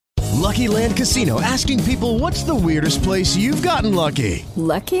Lucky Land Casino, asking people, what's the weirdest place you've gotten lucky?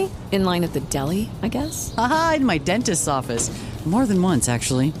 Lucky? In line at the deli, I guess? Aha, in my dentist's office. More than once,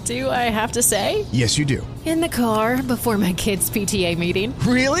 actually. Do I have to say? Yes, you do. In the car before my kids' PTA meeting.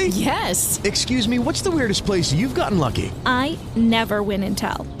 Really? Yes. Excuse me, what's the weirdest place you've gotten lucky? I never win and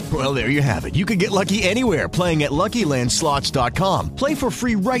tell. Well, there you have it. You can get lucky anywhere, playing at LuckyLandSlots.com. Play for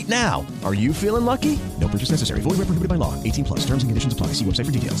free right now. Are you feeling lucky? No purchase necessary. Void where prohibited by law. 18 plus. Terms and conditions apply. See website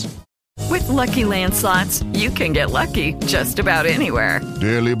for details. With Lucky Land Slots, you can get lucky just about anywhere.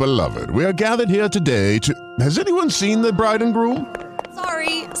 Dearly beloved, we are gathered here today to... Has anyone seen the bride and groom?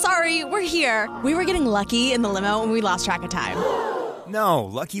 Sorry, we're here. We were getting lucky in the limo and we lost track of time. No,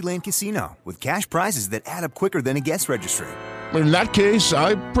 Lucky Land Casino, with cash prizes that add up quicker than a guest registry. In that case,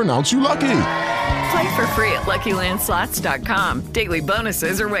 I pronounce you lucky. Play for free at LuckyLandSlots.com. Daily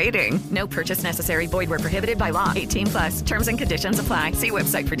bonuses are waiting. No purchase necessary. Void where prohibited by law. 18 plus. Terms and conditions apply. See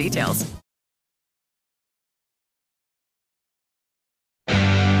website for details.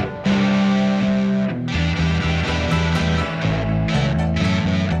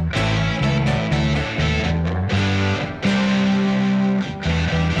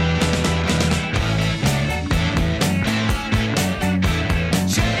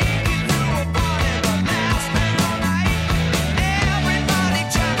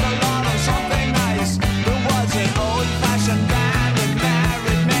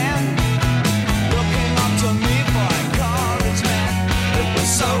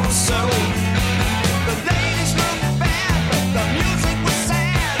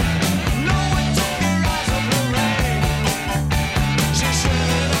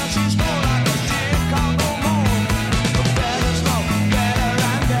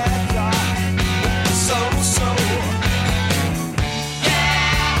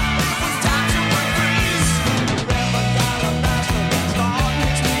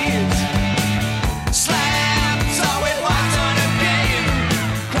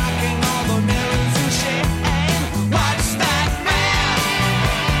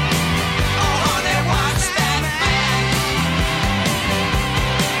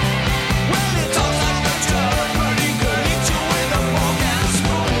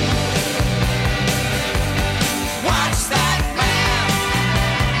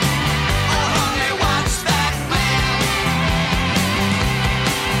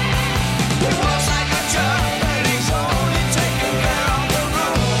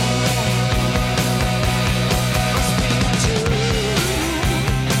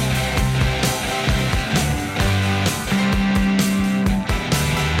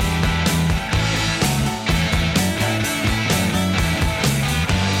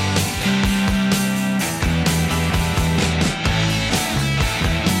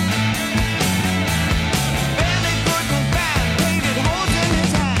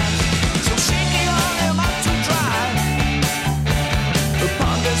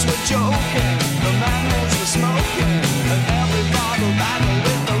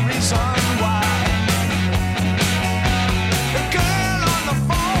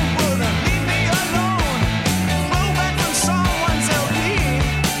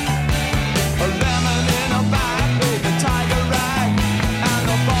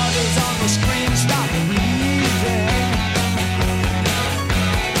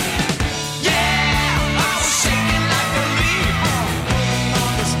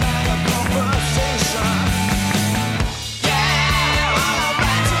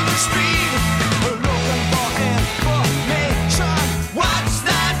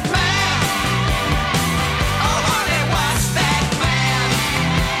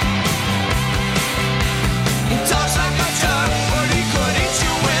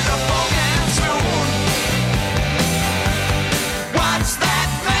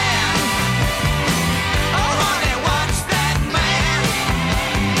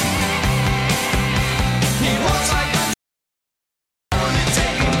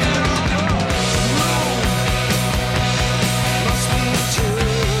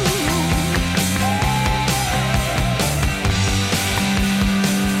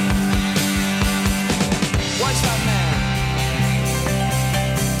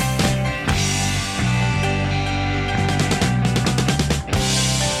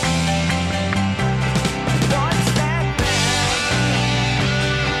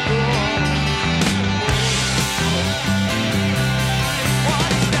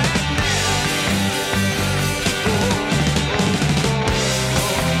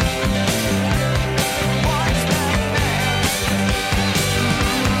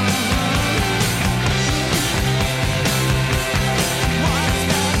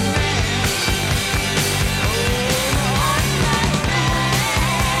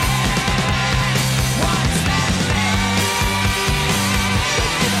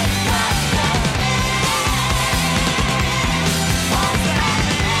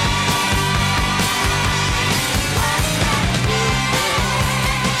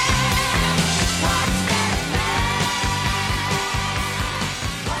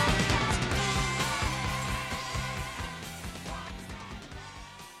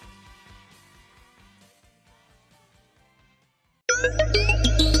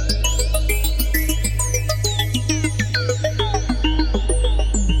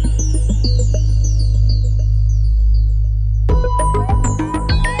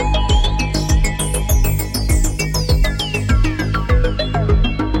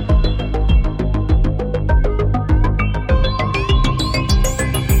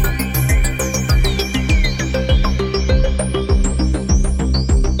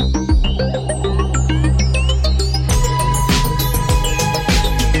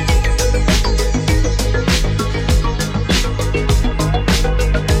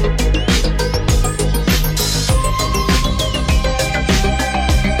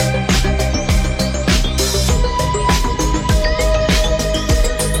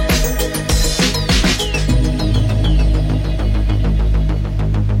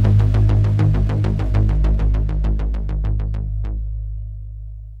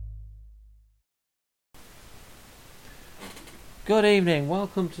 Good evening,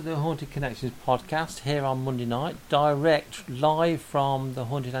 welcome to the Haunted Connections podcast here on Monday night, direct live from the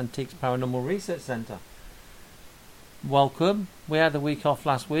Haunted Antiques Paranormal Research Centre. Welcome. We had the week off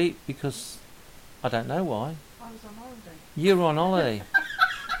last week because I don't know why. I was on holiday. You were on holiday.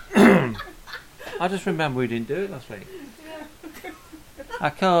 I just remember we didn't do it last week.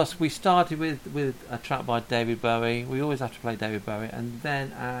 Of course, we started with a track by David Bowie. We always have to play David Bowie. And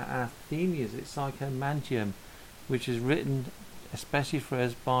then our theme music, Psychomantium, which is written especially for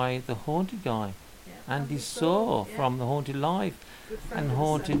us by the Haunted guy, Andy Saw from the Haunted Live and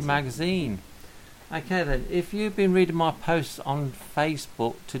Haunted Magazine. Okay then, if you've been reading my posts on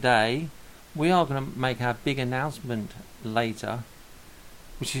Facebook today, we are going to make our big announcement later,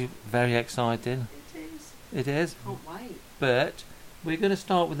 which is very exciting. It is. Can't wait. But we're going to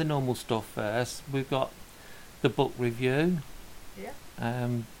start with the normal stuff first. We've got the book review. Yeah.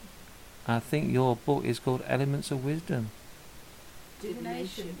 I think your book is called Elements of Wisdom.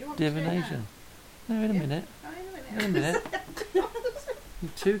 Divination. Divination. No, in a minute. In a minute.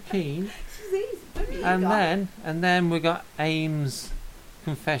 You're too keen. And then we got Ames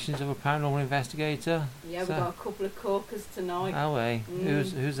Confessions of a Paranormal Investigator. Yeah, we've got a couple of corkers tonight. Oh, we?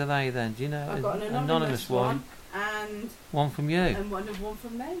 Whose are they then? Do you know? I've got an anonymous one. And one from you. And one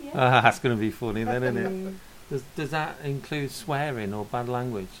from me, yeah. That's going to be funny then, isn't it? Does that include swearing or bad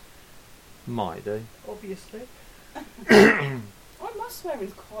language? Might do. Obviously. My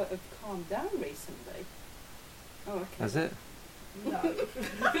swearing's quite have calmed down recently. Oh, okay. Has it? No.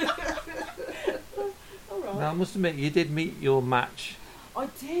 All right. Now, I must admit, you did meet your match. I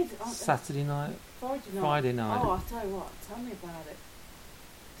did. Saturday night? Friday night. Oh, I'll tell you what. Tell me about it.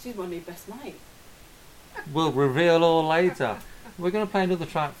 She's my new best mate. We'll reveal all later. We're going to play another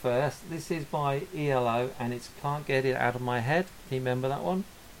track first. This is by ELO and it's Can't Get It Out of My Head. Can you remember that one?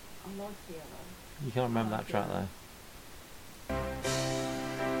 I like ELO. You can't remember that track though.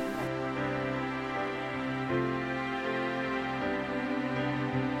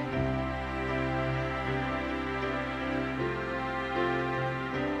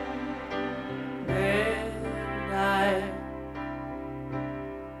 Midnight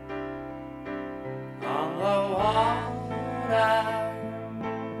on the water,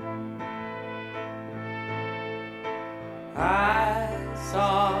 I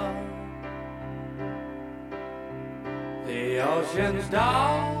saw the ocean's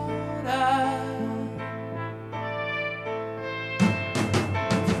daughter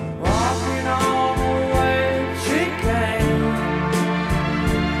walking on the way she came,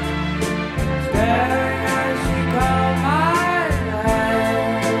 staring as she called my name,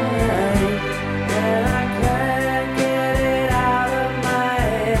 and I can't get it out of my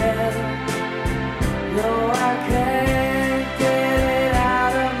head. No, I can't get it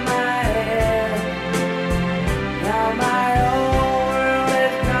out of my head. Now my whole world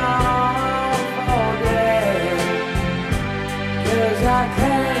is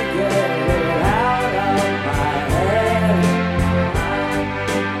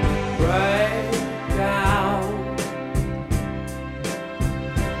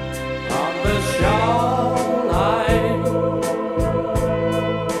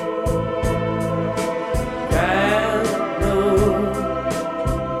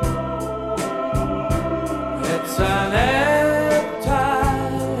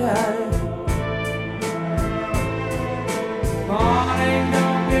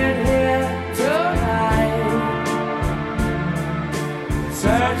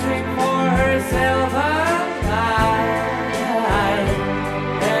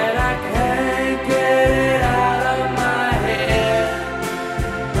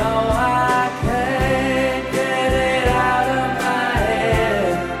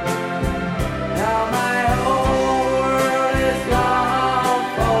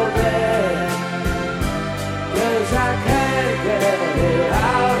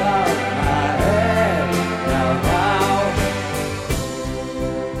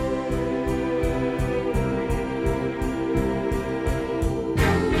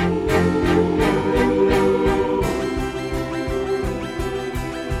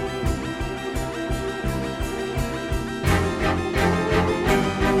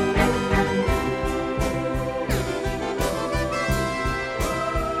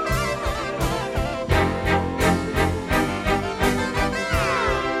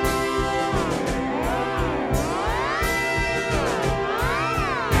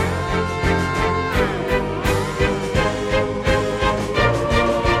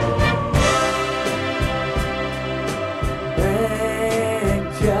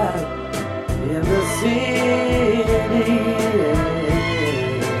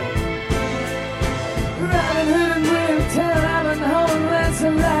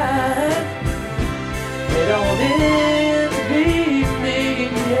some light. They don't end to be me,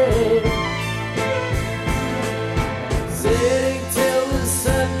 yeah. Sitting till the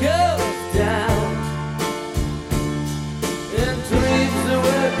sun goes down, and dreams the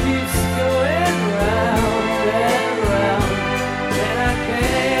world keeps going round and round, and I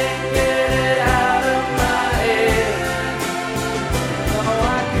can't get it out of my head. No,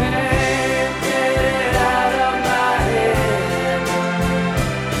 I can't get it out of my head.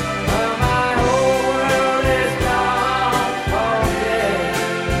 Well, my whole world is gone for dead,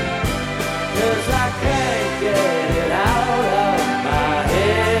 'cause I can't get it out of my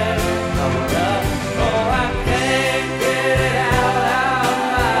head. No, no, oh, I can't get it out of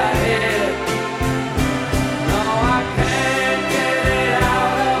my head. No, I can't get it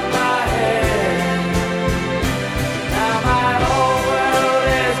out of my head. Now my whole world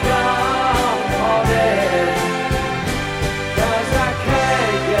is gone for dead, 'cause I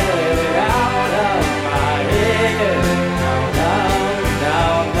can't get it out of my head. No, no, no,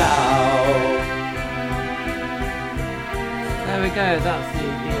 no. There we go, that's the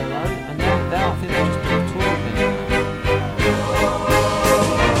ELO, and now I think they're just talking now.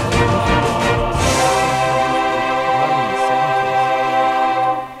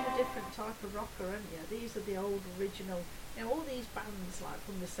 A different type of rocker, aren't you? These are the old original. All these bands like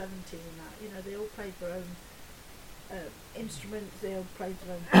from the 70s and that. They all played their own instruments. They all played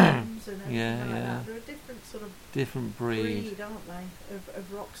their own drums and everything like that. They're a different sort of different breed, aren't they?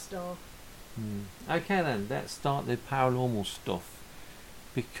 Of rock star. Okay then, let's start the paranormal stuff,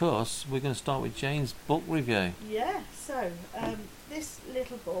 because we're going to start with Jane's book review. Yeah. So this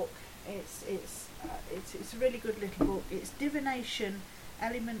little book, it's a really good little book. It's Divination: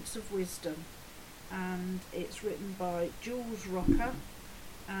 Elements of Wisdom, and it's written by Jules Rocker,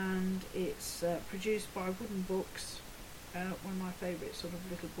 and it's produced by Wooden Books, one of my favourite sort of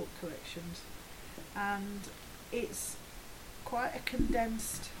little book collections, and it's quite a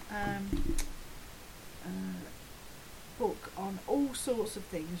condensed book on all sorts of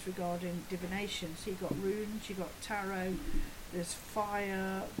things regarding divination. So you've got runes, you've got tarot, there's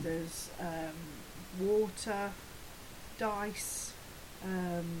fire, there's water, dice,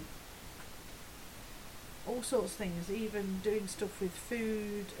 all sorts of things, even doing stuff with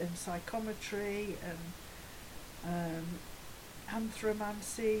food and psychometry and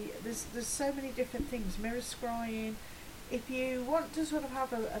anthromancy. There's so many different things, mirror scrying. If you want to sort of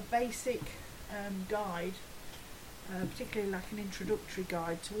have a basic guide, particularly like an introductory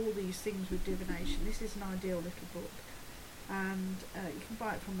guide to all these things with divination, this is an ideal little book, and you can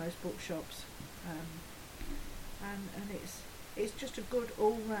buy it from most bookshops, and it's just a good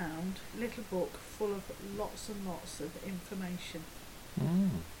all-round little book full of lots and lots of information.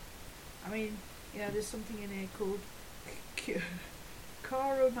 I mean, there's something in here called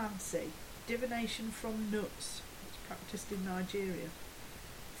chiromancy, divination from nuts. It's practiced in Nigeria.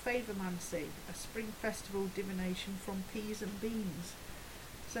 Favourmancy, a spring festival divination from peas and beans.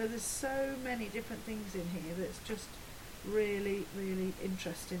 So there's so many different things in here that's just really, really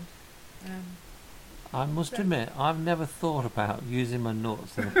interesting. I must admit, I've never thought about using my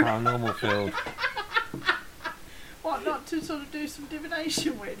nuts in the paranormal field. What, not to sort of do some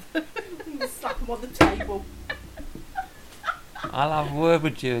divination with? Slap them on the table. I'll have a word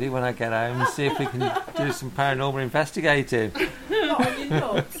with Judy when I get home and see if we can do some paranormal investigating. Not on your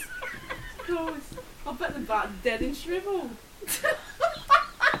nuts. Of course. I bet they're about dead and shriveled.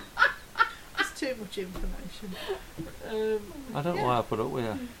 It's too much information. I don't know why I put up with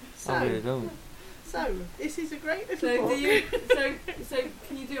her. I really don't. So, this is a great little So book. do you? So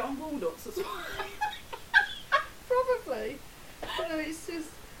can you do it on walnuts as well? Probably. It's just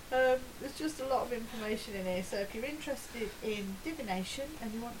there's just a lot of information in here. So if you're interested in divination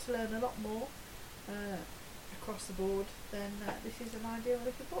and you want to learn a lot more across the board, then this is an ideal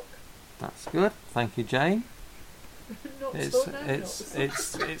little book. That's good. Thank you, Jane.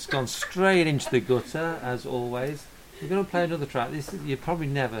 It's gone straight into the gutter as always. We're going to play another track. You've probably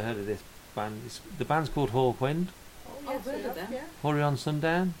never heard of this band. The band's called Hawkwind. Oh, yes, I've heard of them. Yeah. Hurry on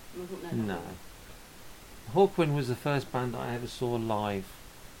Sundown? No. Hawkwind was the first band I ever saw live.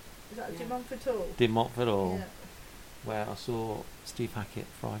 Is that De Montfort Hall? De Montfort Hall, Yeah. where I saw Steve Hackett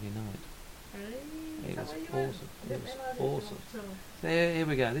Friday night. Really? It Is was that where you went? awesome. I It didn't was realise awesome. De Montfort Hall. So here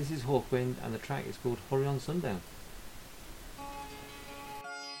we go. This is Hawkwind, and the track is called Hurry on Sundown.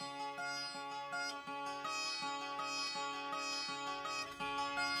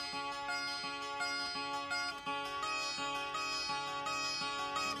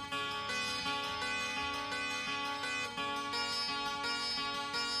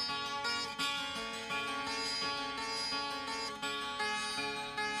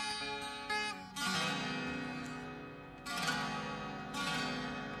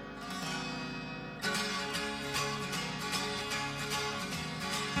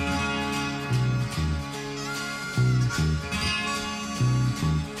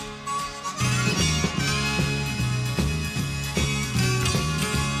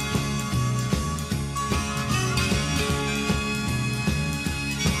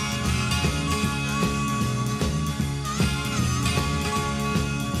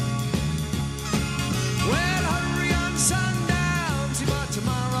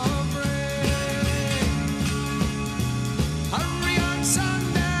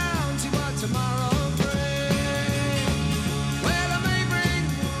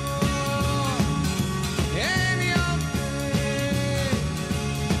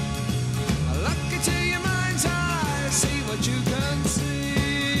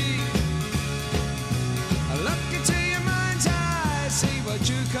 what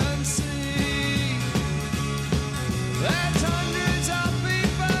you can see. There's hundreds of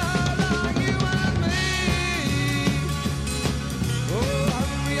people like you and me. Oh,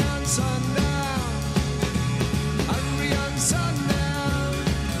 hungry on sundown, hungry on sundown.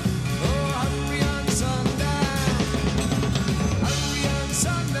 Oh, hungry on sundown, hungry on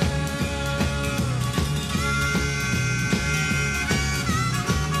sundown.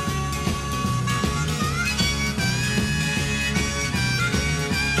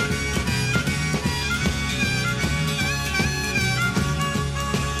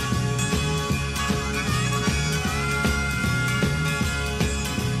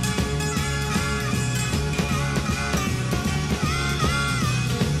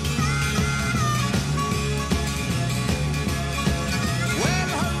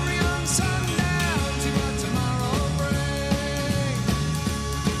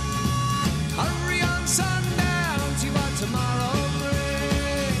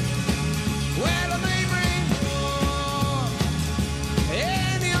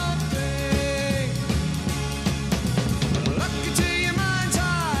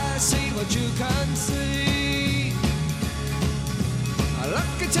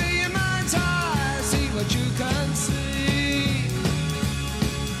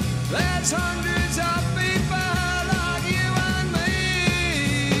 There's hundreds of people like you and me.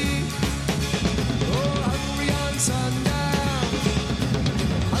 Oh, hungry on sundown,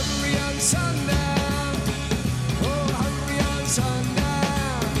 hungry on sundown. Oh, hungry on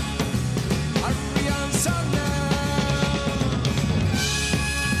sundown, hungry on sundown.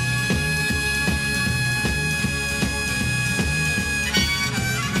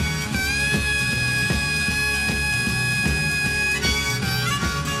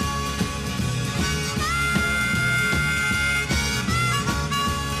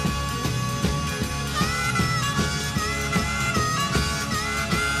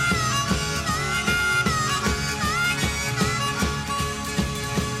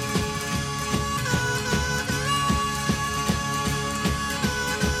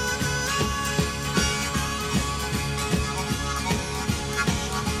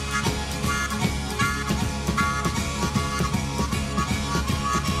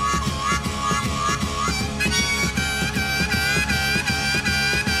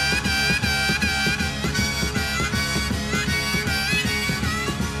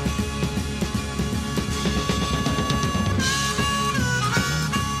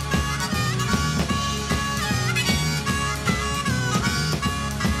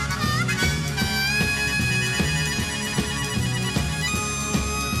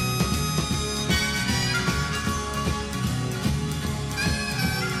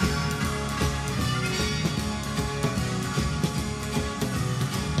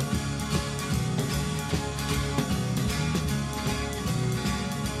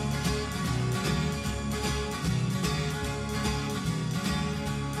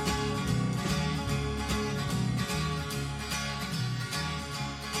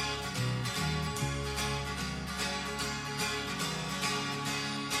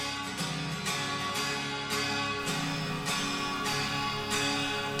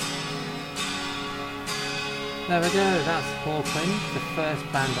 There we go, that's Hawkwind, the first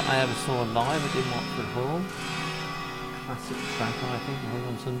band that I ever saw live at Watford Hall. Classic track, I think, Hung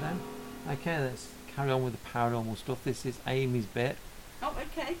on Sundown. Okay, let's carry on with the paranormal stuff. This is Amy's bit. Oh,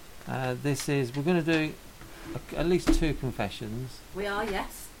 okay. We're going to do at least 2 confessions. We are,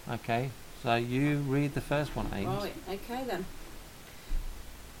 yes. Okay, so you read the first one, Amy. Right, okay then.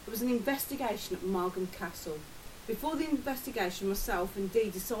 There was an investigation at Margam Castle. Before the investigation, myself and Dee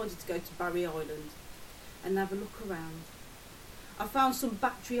decided to go to Barry Island and have a look around. I found some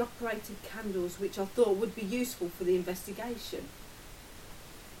battery operated candles which I thought would be useful for the investigation.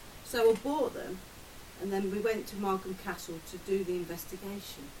 So I bought them and then we went to Margam Castle to do the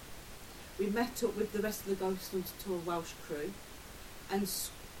investigation. We met up with the rest of the Ghost Hunter Tour Welsh crew and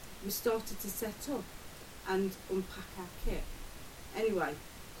we started to set up and unpack our kit. Anyway,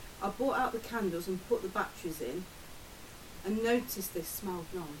 I brought out the candles and put the batteries in and noticed they smelled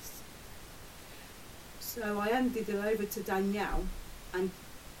nice. So I handed it over to Danielle and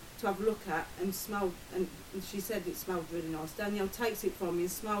to have a look at and smelled, and she said it smelled really nice. Danielle takes it from me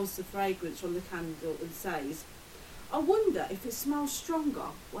and smells the fragrance from the candle and says, I wonder if it smells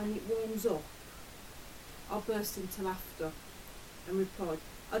stronger when it warms up. I burst into laughter and replied,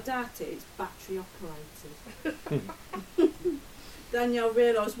 I doubt it, it's battery operated. Danielle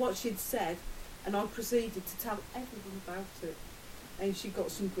realised what she'd said and I proceeded to tell everyone about it. And she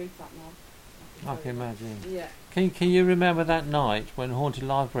got some grief that night. I can imagine. Yeah. Can you remember that night when Haunted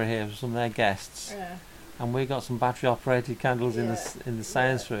Live were here with some of their guests? Yeah. and we got some battery-operated candles in the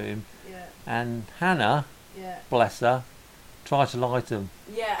seance room. Yeah. And Hannah, Yeah. bless her, tried to light them.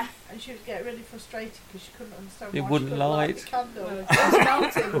 Yeah. And she was getting really frustrated because she couldn't understand It why wouldn't she couldn't light light. the candle. Well, it was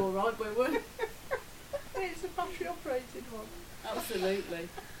melting, all right, but we're It's a battery operated one. absolutely.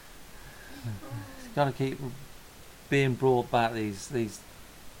 It's got to keep being brought back, these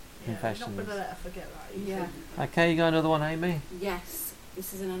confessions. Not going to let her forget that. Easy. Yeah. Okay, you got another one, Amy? Yes,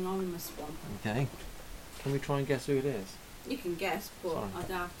 this is an anonymous one. Okay. Can we try and guess who it is? You can guess, but Sorry. I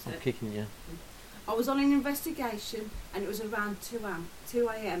doubt I'm it. kicking you. I was on an investigation, and it was around 2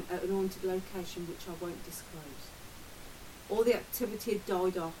 a.m. at an haunted location, which I won't disclose. All the activity had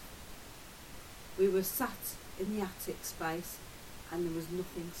died off. We were sat in the attic space, and there was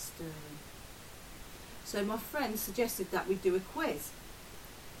nothing stirring. So my friend suggested that we do a quiz,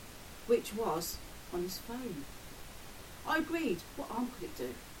 which was on his phone. I agreed. What harm could it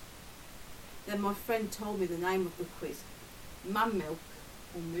do? Then my friend told me the name of the quiz: Man Milk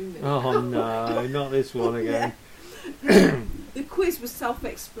or Moon Milk. Oh no, not this one again. The quiz was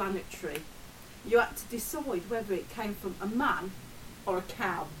self-explanatory. You had to decide whether it came from a man or a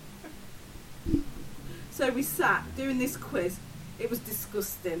cow. So we sat doing this quiz. It was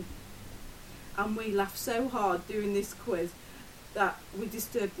disgusting. And we laughed so hard doing this quiz that we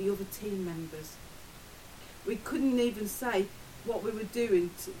disturbed the other team members. We couldn't even say what we were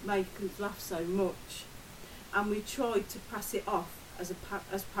doing to make us laugh so much. And we tried to pass it off as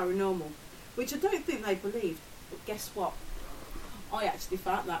as paranormal, which I don't think they believed. But guess what? I actually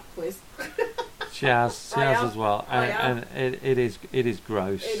found that quiz. She has as well, and it is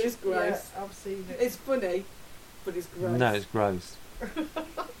gross. It is gross. Yeah, I've seen it. It's funny, but it's gross. No, it's gross.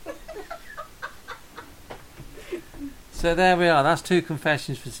 So there we are. That's 2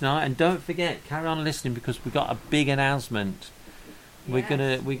 confessions for tonight, and don't forget, carry on listening because we've got a big announcement. We're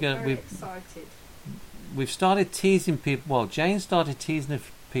gonna Very excited. We've started teasing people. Well, Jane started teasing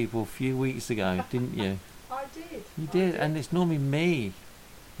people a few weeks ago, didn't you? I did. You did, and it's normally me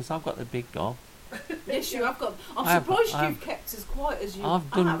because I've got the big gob. Yes, you have got. I'm surprised you've kept as quiet as you have.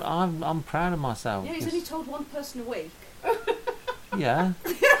 I'm proud of myself. Yeah, he's only told one person a week. Yeah,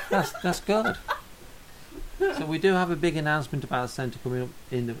 that's good. So we do have a big announcement about the centre coming up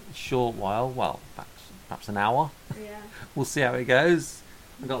in a short while. Well, perhaps an hour. Yeah. We'll see how it goes.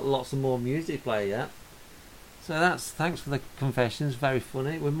 I've got lots of more music to play yet. So thanks for the confessions. Very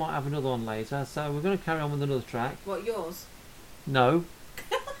funny. We might have another one later. So we're going to carry on with another track. What, yours? No.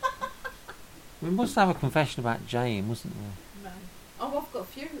 We must have a confession about Jane, mustn't we? No. Oh, I've got a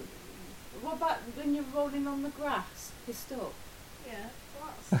few. What about when you're rolling on the grass, pissed up? Yeah,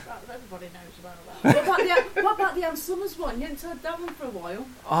 well, everybody knows about that. What about the Ann Summers one? You hadn't heard that one for a while.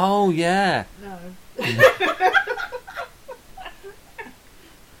 Oh yeah. No.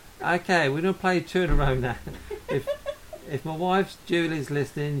 Okay, we're going to play 2 in a row now. If my wife Julie's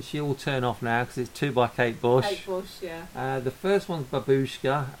listening, she'll turn off now because it's 2 by Kate Bush. Kate Bush, yeah. The first one's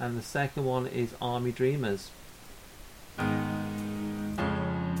Babushka, and the second one is Army Dreamers.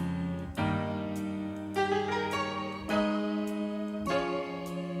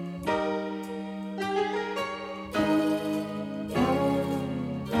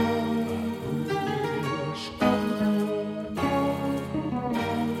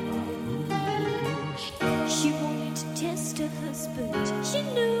 She wanted to test her husband. She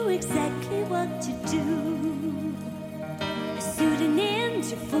knew exactly what to do. A pseudonym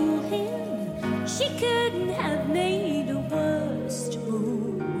to fool him. She couldn't have made a worse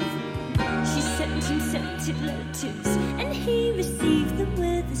move. She sent him scented letters, and he received them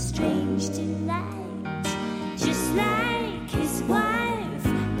with a strange delight. Just like his wife,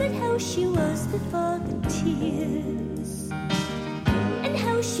 but how she was before the tears, and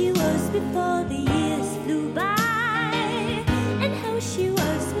how she was before the years flew by, and how she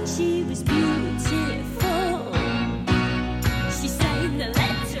was when she was beautiful. She sang the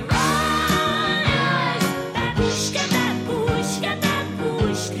letter on babushka, babushka,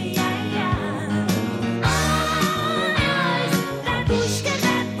 babushka, yeah, yeah. On babushka,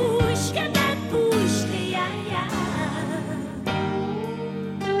 babushka, babushka, yeah, yeah.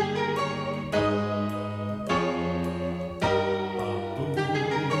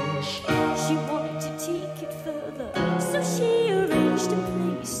 She wanted to take it further, so she arranged a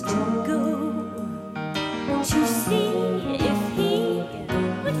place to go, to see if he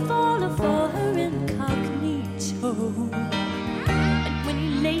would follow for her incognito. And when he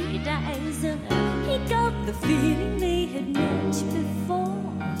laid eyes on her, he got the feeling they had met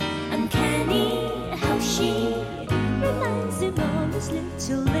before. Uncanny how she reminds him of his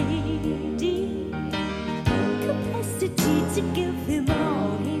little lady, capacity to give him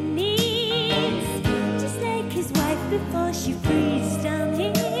all he needs, just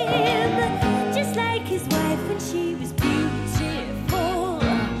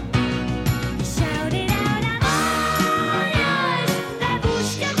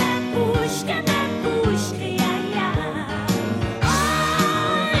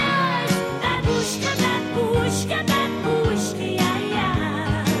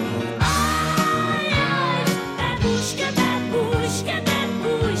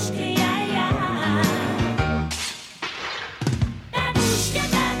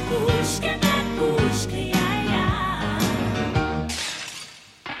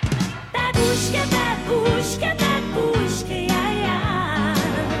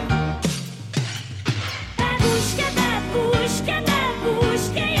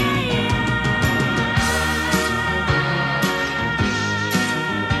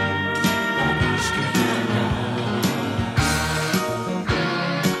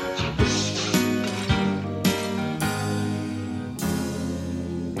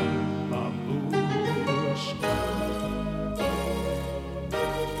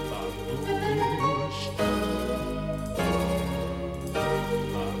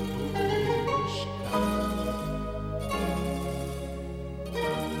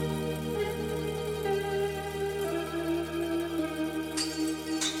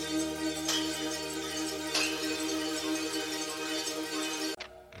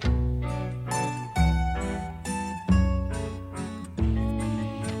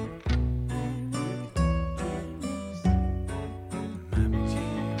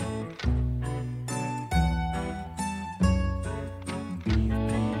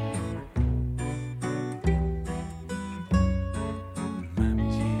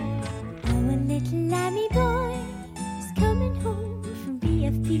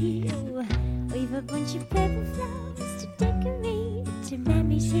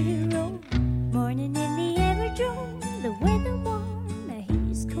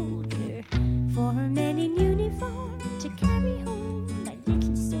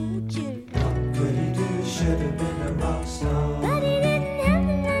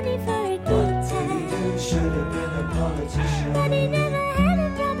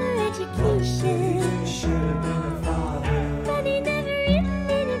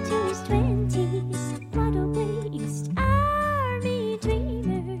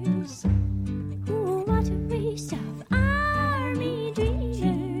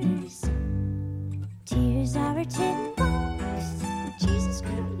Puritan box. Jesus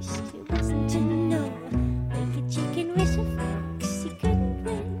Christ, it wasn't to know. Make a chicken with a fox, he couldn't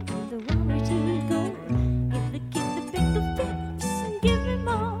win the Warwick Eagle. Give the kid the pickle pips and give him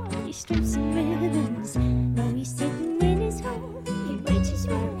all his strips and ribbons. Now he's sitting in his hole, he might as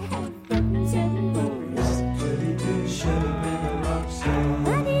well have buttons and bows. But he did should have been a rock star.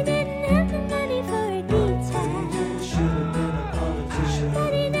 But he didn't have the money for a guitar. Should have been a politician.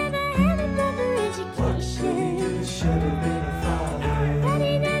 But he never had another education. Should have been a father. But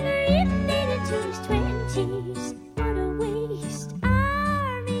he never even made it to his 20s. What a waste,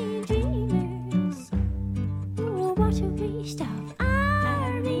 army dreamers. Oh, what a waste of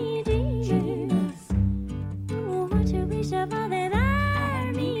army dreamers. Oh, what a waste of all them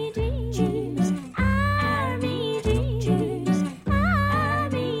army dreamers. Army dreamers.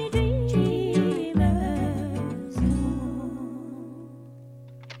 Army dreamers.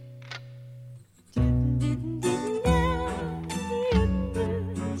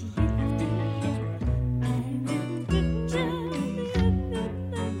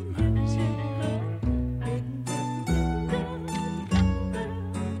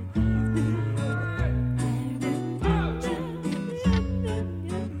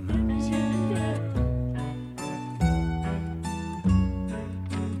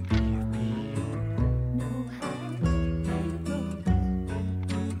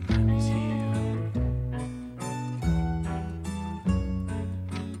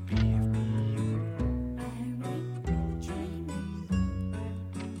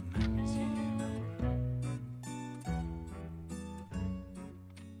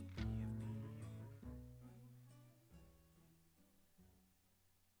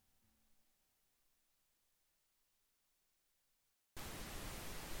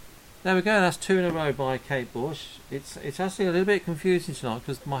 There we go, that's 2 in a row by Kate Bush. It's actually a little bit confusing tonight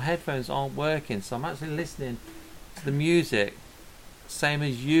because my headphones aren't working, so I'm actually listening to the music same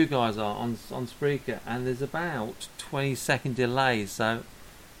as you guys are on Spreaker, and there's about 20-second delay, so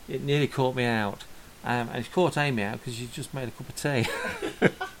it nearly caught me out. And it's caught Amy out because she's just made a cup of tea.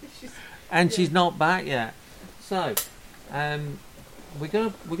 And she's not back yet. So we're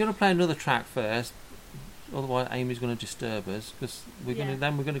gonna play another track first. Otherwise, Amy's going to disturb us because we're going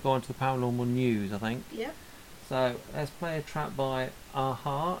to go on to the paranormal news, I think. Yep. So let's play a track by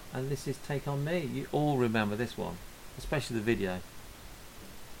Aha, and this is "Take on Me." You all remember this one, especially the video.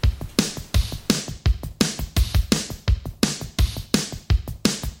 Take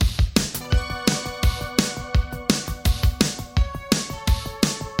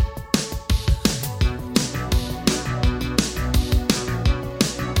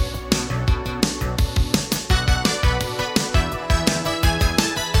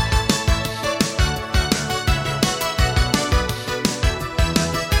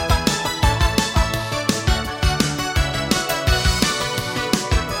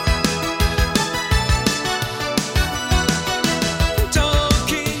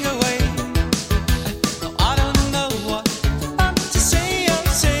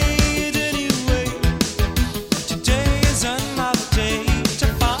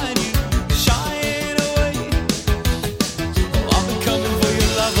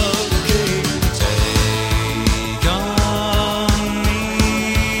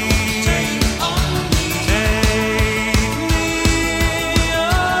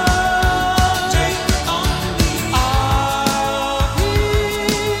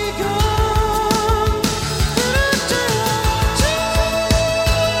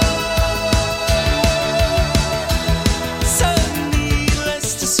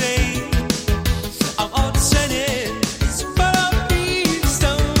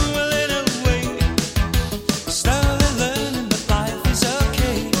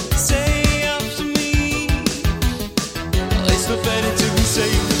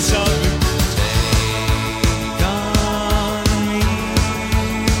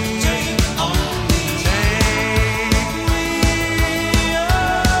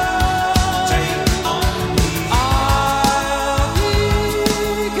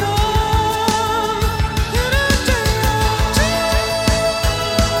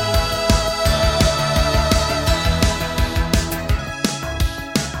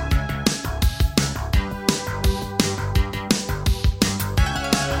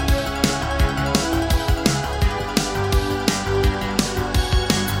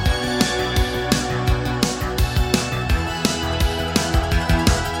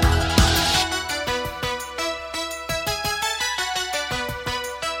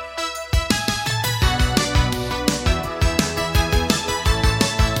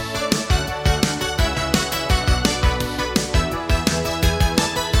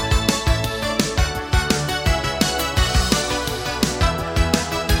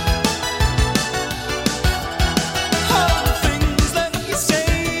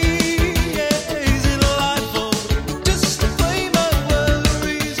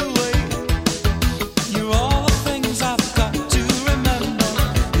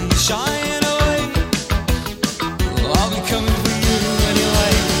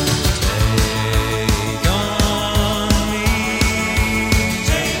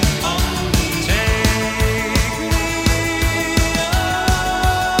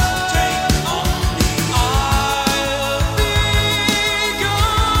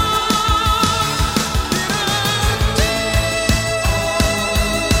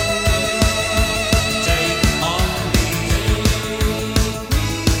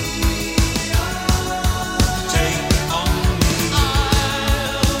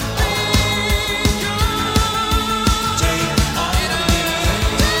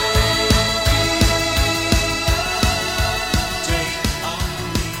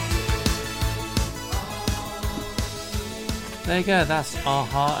There you go, that's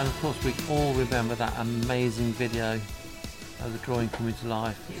Aha, and of course we all remember that amazing video of the drawing coming to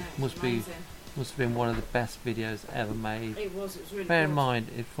life. Yeah, It must have been one of the best videos ever made. It was really Bear good. in mind,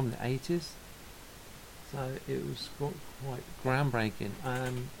 it's from the 80s, so it was quite groundbreaking.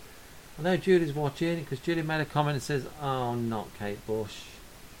 I know Julie's watching, because Julie made a comment and says, "Oh, not Kate Bush.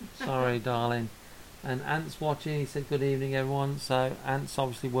 Sorry, darling." And Ant's watching, he said, "Good evening, everyone." So Ant's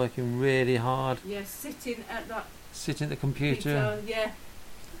obviously working really hard. Yeah, sitting at the computer. Yeah.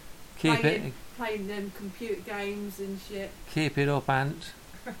 Playing them computer games and shit. Keep it up, Ant.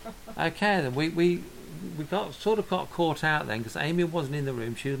 Okay, then we got caught out then, because Amy wasn't in the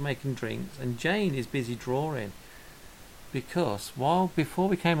room. She was making drinks, and Jane is busy drawing. Because before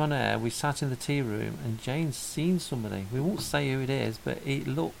we came on air, we sat in the tea room, and Jane's seen somebody. We won't say who it is, but it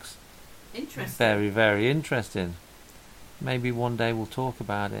looks interesting. Very, very interesting. Maybe one day we'll talk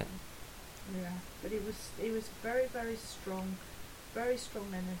about it. Yeah, but it was very, very strong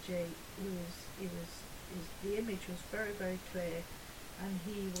energy. The image was very, very clear, and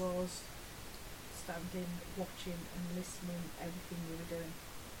he was standing, watching and listening everything we were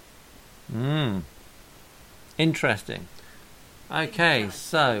doing. Interesting. Okay,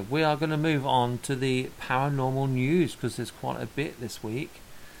 so we are going to move on to the paranormal news, because there's quite a bit this week.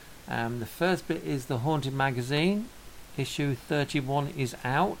 The first bit is the Haunted Magazine. Issue 31 is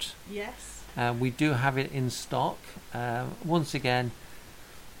out. Yes. We do have it in stock. Once again,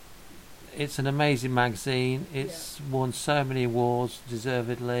 it's an amazing magazine. It's won so many awards,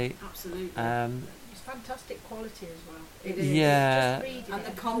 deservedly. Absolutely. It's fantastic quality as well. It is. Yeah. And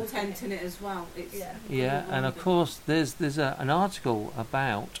the content in it as well. It's Yeah, and of course there's an article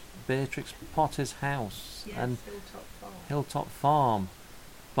about Beatrix Potter's house and Hilltop Farm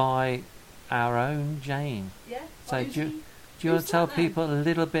by our own Jane. Yeah. So do you want to tell people a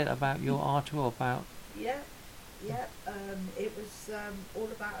little bit about your article about? Yeah. It was all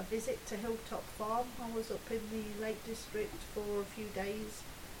about a visit to Hilltop Farm. I was up in the Lake District for a few days,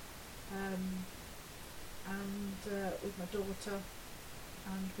 and with my daughter,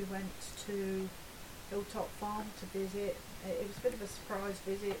 and we went to Hilltop Farm to visit. It was a bit of a surprise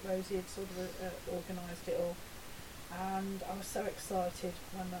visit. Rosie had sort of organised it all, and I was so excited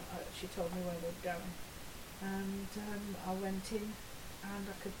when she told me where we were going. And I went in, and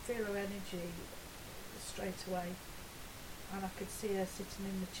I could feel her energy straight away, and I could see her sitting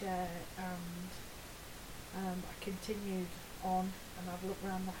in the chair, and I continued on, and I've looked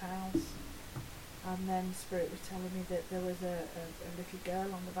around the house, and then Spirit was telling me that there was a little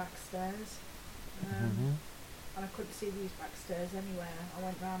girl on the back stairs, and I couldn't see these back stairs anywhere. I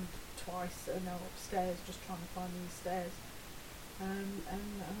went round twice and now upstairs just trying to find these stairs, and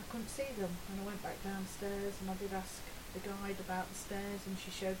I couldn't see them, and I went back downstairs, and I did ask the guide about the stairs, and she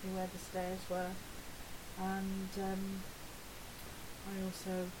showed me where the stairs were. And I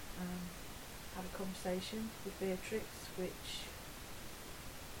also had a conversation with Beatrix, which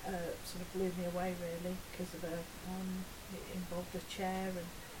sort of blew me away really, because of her. It involved a chair, and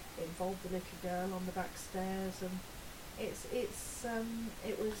it involved the little girl on the back stairs, and it's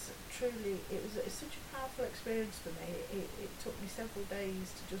such a powerful experience for me. It took me several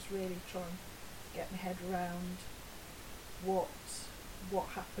days to just really try and get my head around what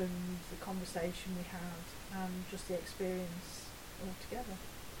happened, the conversation we had, and just the experience altogether.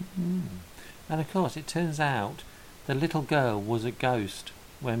 And of course it turns out the little girl was a ghost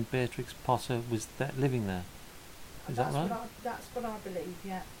when Beatrix Potter was living there. Is that right? That's what I believe,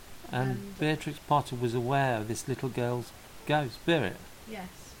 yeah. And Beatrix Potter was aware of this little girl's ghost spirit. Yes.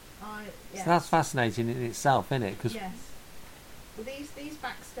 So that's fascinating in itself, isn't it? Cause yes. Well, these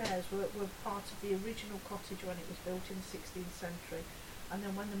back stairs were part of the original cottage when it was built in the 16th century. And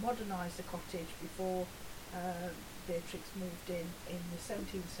then when they modernised the cottage before Beatrix moved in the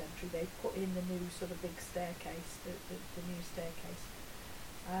 17th century, they put in the new sort of big staircase, the new staircase.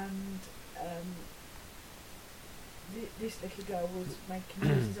 And this little girl was making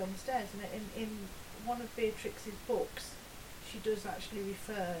noises on the stairs. And in one of Beatrix's books, she does actually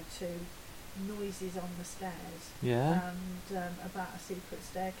refer to noises on the stairs. Yeah. And about a secret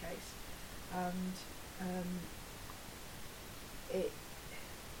staircase. And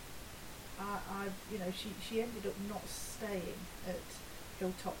she ended up not staying at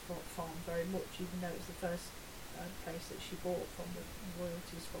Hilltop Farm very much, even though it was the first place that she bought from the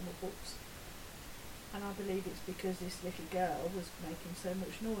royalties from her books. And I believe it's because this little girl was making so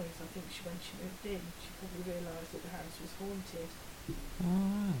much noise. I think when she moved in, she probably realised that the house was haunted.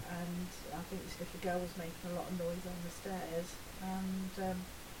 Oh. And I think this little girl was making a lot of noise on the stairs, and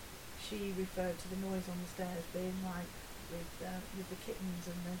she referred to the noise on the stairs being like with the kittens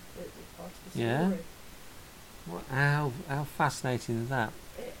and the part of the story. How fascinating is that?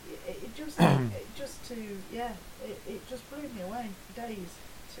 It just blew me away for days.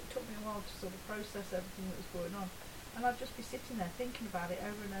 It took me a while to sort of process everything that was going on, and I'd just be sitting there thinking about it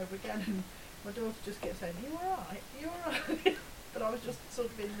over and over again, and my daughter just kept saying, "You alright? You alright?" But I was just sort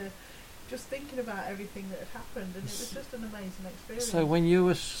of just thinking about everything that had happened, and it was just an amazing experience. So when you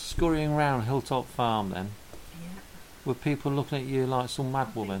were scurrying around Hilltop Farm then, were people looking at you like some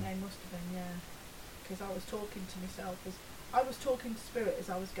mad woman? They must have been, yeah. Because I was talking to myself, I was talking to Spirit as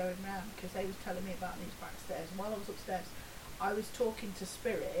I was going round, because they was telling me about these back stairs, and while I was upstairs, I was talking to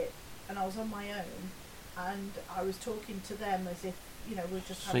Spirit, and I was on my own, and I was talking to them as if, we were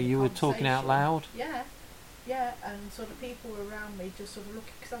just having a conversation. So you were talking out loud? Yeah, and sort of people were around me just sort of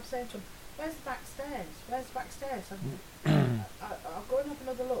looking, because I was saying to them, where's the back stairs? Where's the back stairs? And I'll go and have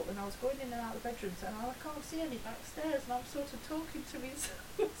another look, and I was going in and out of the bedrooms, and I can't see any back stairs, and I'm sort of talking to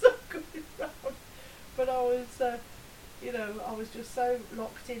myself as I'm going round. But I was, I was just so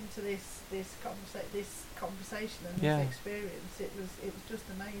locked into this conversation and this experience. It was just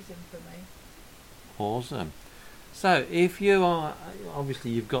amazing for me. Awesome. So, if you are,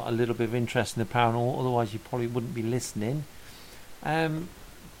 obviously you've got a little bit of interest in the paranormal, otherwise you probably wouldn't be listening.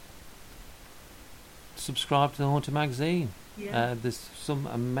 Subscribe to the Haunted Magazine. Yeah. There's some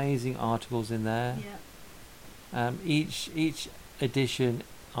amazing articles in there. Yeah. Each edition,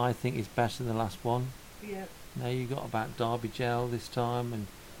 I think, is better than the last one. Yeah. Now you got about Derby Gel this time, and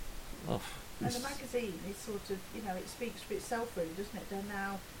the magazine is sort of, it speaks for itself, really, doesn't it? They're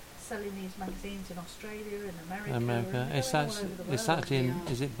now selling these magazines in Australia and America. It's actually in,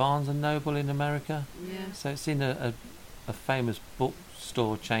 is it Barnes and Noble in America? Yeah. So it's in a famous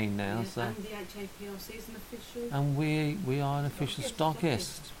bookstore chain now. Yeah, so and the HAPRC is an official. And we are an official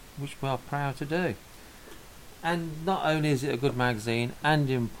stockist, which we are proud to do. And not only is it a good magazine,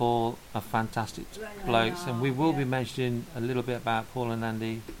 Andy and Paul are fantastic blokes, and we will be mentioning a little bit about Paul and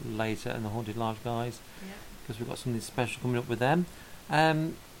Andy later and the Haunted Lives guys, because we've got something special coming up with them.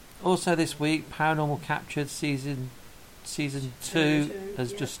 Also this week, Paranormal Captured season 2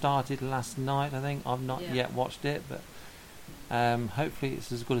 has just started last night, I think. I've not yet watched it, but hopefully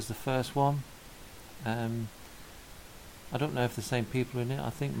it's as good as the first one. I don't know if the same people are in it.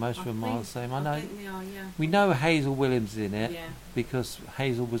 I think most of them are the same. I think they are, yeah. We know Hazel Williams is in it because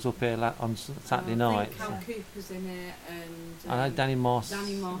Hazel was up here on Saturday night. I think Cal Cooper's in it, and I know Danny Moss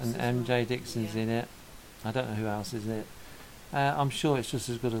and MJ Dixon's in it. I don't know who else is in it. I'm sure it's just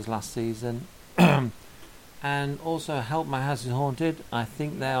as good as last season. And also Help My House is Haunted. I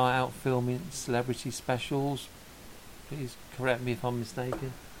think they are out filming celebrity specials. Please correct me if I'm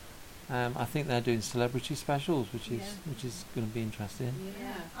mistaken. I think they're doing celebrity specials, which is going to be interesting.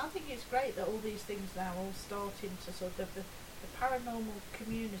 Yeah, I think it's great that all these things now are all starting to sort of the paranormal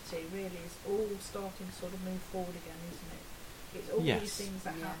community really is all starting to sort of move forward again, isn't it? It's all these things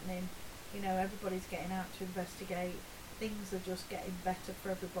that are happening. Everybody's getting out to investigate. Things are just getting better for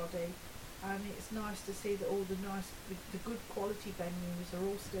everybody, and it's nice to see that all the good quality venues are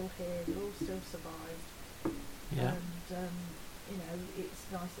all still here. They're all still survived. Yeah. And it's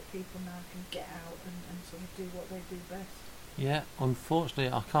nice that people now can get out and sort of do what they do best. Yeah, unfortunately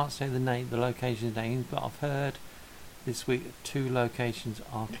I can't say the location names, but I've heard this week that 2 locations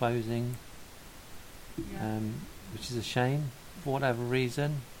are closing, which is a shame for whatever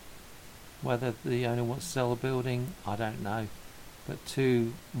reason. Whether the owner wants to sell the building, I don't know, but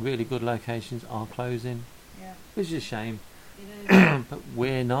 2 really good locations are closing, which is a shame. But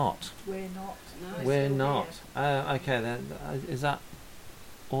we're not. We're not. Okay then, is that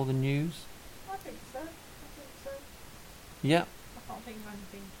all the news? I think so. Yeah. I can't think of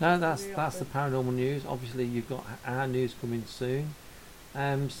anything. No, that's the paranormal news. Obviously you've got our news coming soon.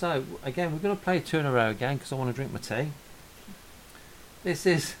 So again, we're going to play 2 in a row again because I want to drink my tea. This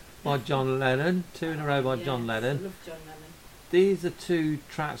is by John Lennon. 2 in a row by John Lennon. I love John Lennon. These are 2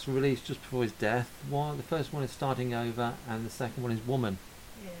 tracks released just before his death. The first one is Starting Over, and the second one is Woman.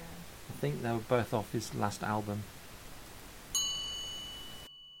 Yeah. I think they were both off his last album.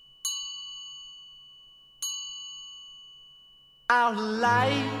 Our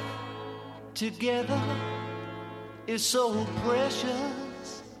life together is so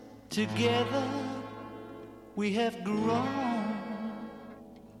precious. Together we have grown.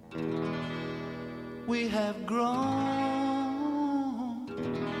 We have grown.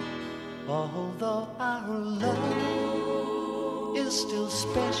 Although our love is still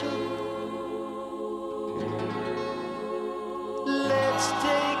special, let's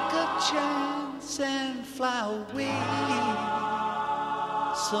take a chance and fly away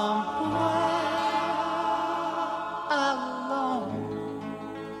somewhere alone.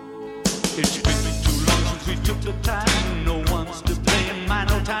 It's been too long since we took the time. No one's to blame. My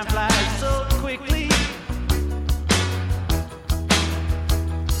no time flies so quickly.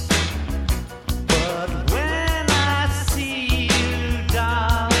 But when I see you,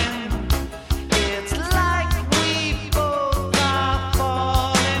 darling, it's like we both are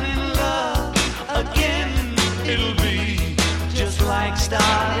falling in love again. It'll be just like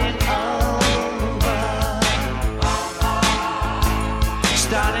starting over.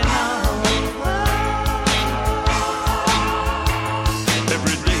 Starting over.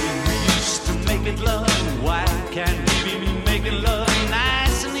 Every day we used to make it love. Why can't we be making love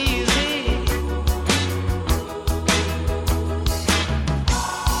nice and easy?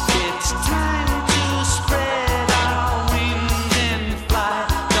 It's time to spread our wings and fly.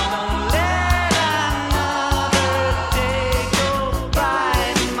 Don't let another day go by,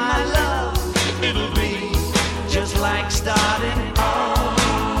 my love. It'll be just like starting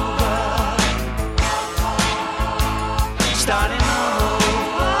over. Starting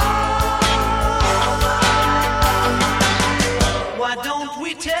over. Why don't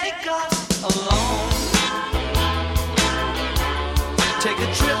we take us alone? Take a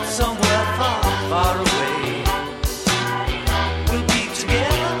trip somewhere far, far away. We'll be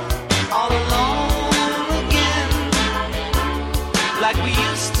together all alone again, like we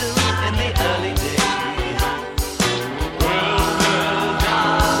used to in the early days. Well,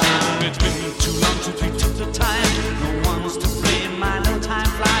 darling, it's been too long since we took the time. No one's to blame. I know time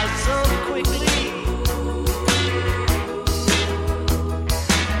flies so quickly.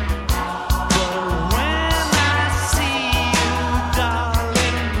 But when I see you,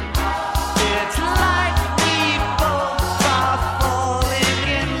 darling, it's like we both are falling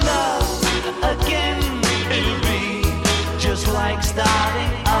in love again. It'll be just like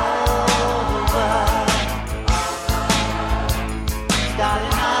starting over.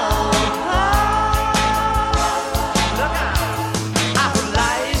 Starting over. Look out. Our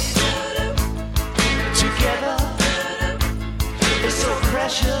life together is so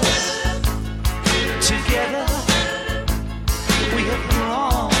precious. Together we have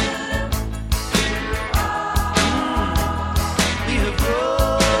grown. We have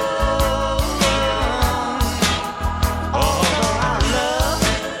grown. Although our love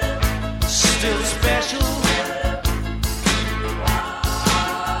still special.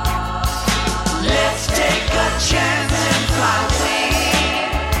 Let's take a chance and fly away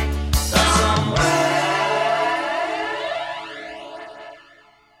somewhere.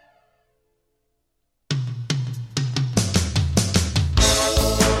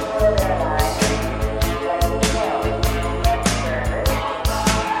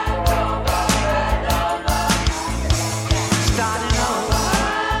 Starting over.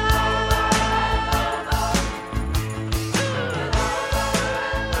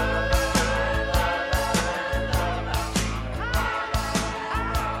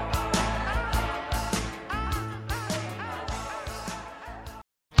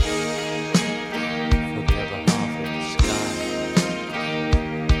 For the other half of the sky.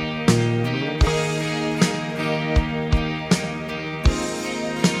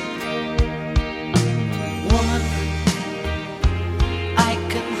 Woman, I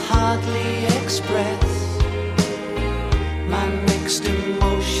can hardly express my mixed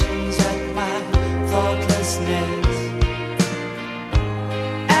emotions at my thoughtlessness.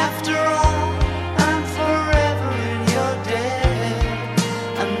 After all, I'm forever in your debt.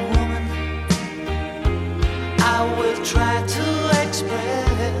 And woman, I will try to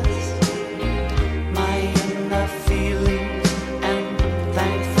express my inner feelings and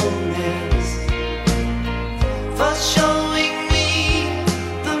thankfulness for showing me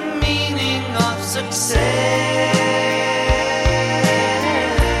the meaning of success.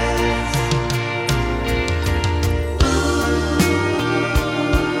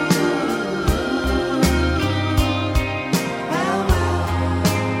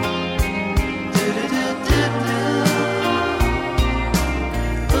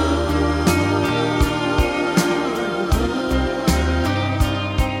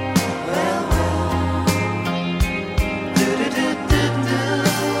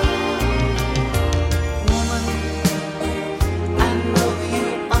 Well,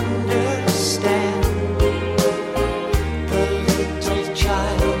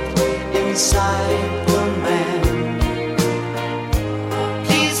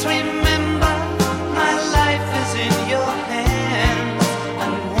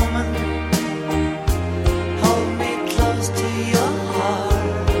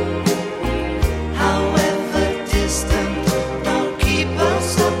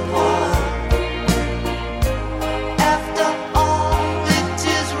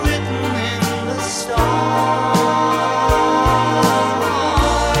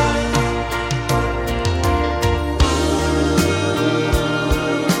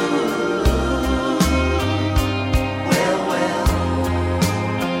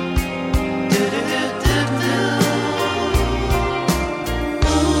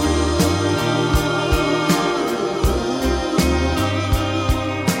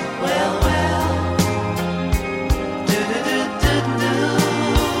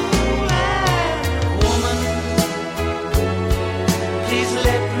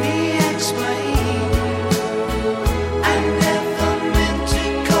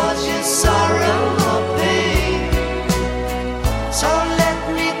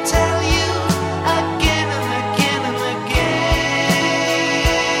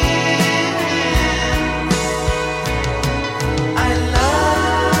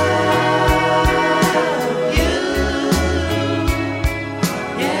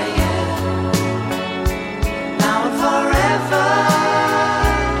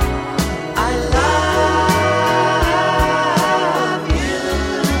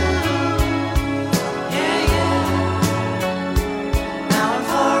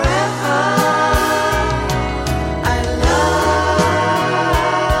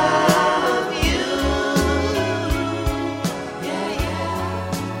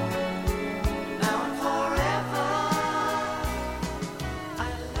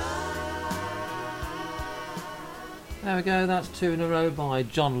 There we go, that's 2 in a row by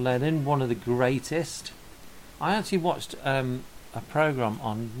John Lennon, one of the greatest. I actually watched a programme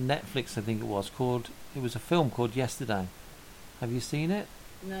on Netflix, I think it was a film called Yesterday. Have you seen it?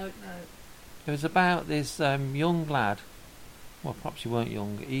 No. It was about this young lad. Well, perhaps he weren't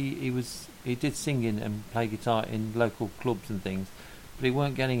young. He did singing and play guitar in local clubs and things, but he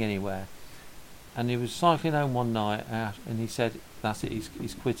weren't getting anywhere. And he was cycling home one night and he said, that's it,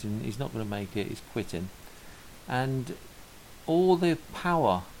 he's quitting, he's not going to make it, he's quitting. And all the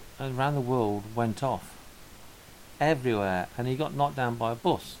power around the world went off everywhere, and he got knocked down by a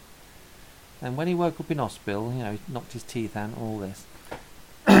bus. And when he woke up in hospital, he knocked his teeth out and all this.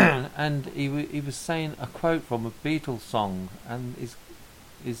 And he was saying a quote from a Beatles song, and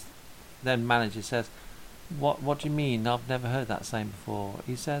his then manager says, What do you mean? I've never heard that saying before.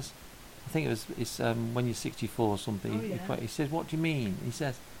 He says, I think it's when you're 64 or something. Oh, yeah. He says, what do you mean? He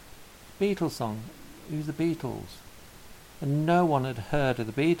says, Beatles song. Who's the Beatles? And no one had heard of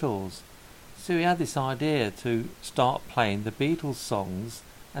the Beatles. So he had this idea to start playing the Beatles songs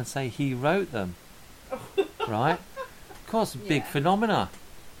and say he wrote them. Right? Of course, big phenomena.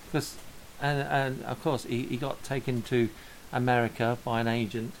 Because, and of course, he got taken to America by an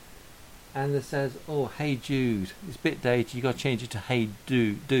agent, and it says, oh, hey Jude, it's a bit dated, you got to change it to hey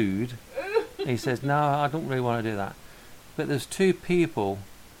dude. And he says, no, I don't really want to do that. But there's 2 people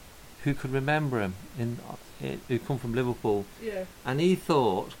who could remember him who come from Liverpool, and he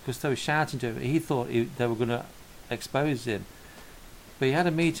thought, because they were shouting to him, he thought they were going to expose him. But he had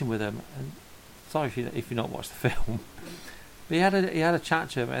a meeting with them, and sorry if you not watched the film, but he had a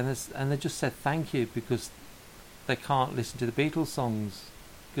chat to him, and they just said thank you because they can't listen to the Beatles songs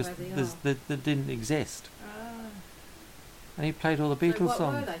because they didn't exist. And he played all the Beatles what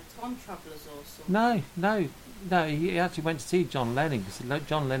songs. were they? Time travellers or something? No. He actually went to see John Lennon because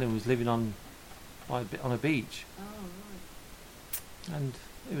John Lennon was living on a beach. Oh, right. And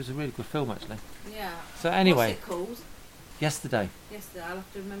it was a really good film, actually. Yeah. So anyway, what's it called? Yesterday. I'll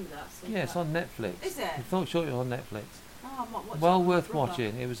have to remember that. Yeah, it's on Netflix. Is it? I thought sure it was on Netflix. Oh, I might watch well it worth with my brother.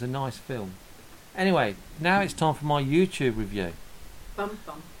 watching. It was a nice film. Anyway, now it's time for my YouTube review. Bum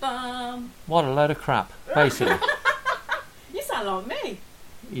bum bum. What a load of crap, basically. You sound like me.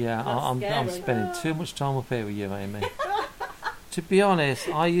 Yeah, I'm scary. spending too much time up here with you, Amy. To be honest,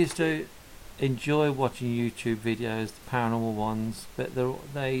 I used to enjoy watching YouTube videos, the paranormal ones, but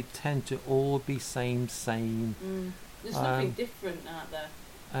they tend to all be same. There's nothing different out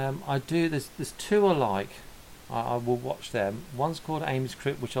there. I do. There's 2 I like. I will watch them. One's called Amy's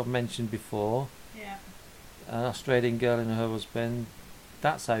Crypt, which I've mentioned before. Yeah. An Australian girl and her husband.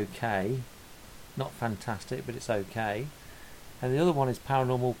 That's okay. Not fantastic, but it's okay. And the other one is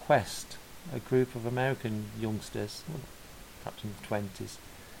Paranormal Quest, a group of American youngsters, perhaps in the 20s.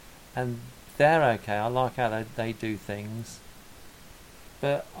 And they're okay. I like how they do things.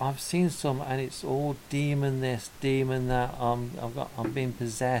 But I've seen some, and it's all demon this, demon that. I'm being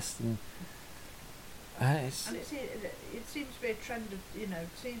possessed, and it seems to be a trend of, it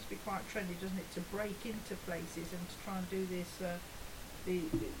seems to be quite trendy, doesn't it, to break into places and to try and do this,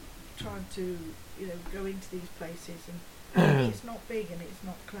 trying to, go into these places, and it's not big and it's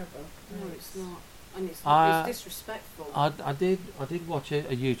not clever. No, it's not. And it's disrespectful. I did watch a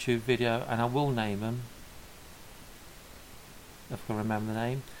YouTube video, and I will name them if I can remember the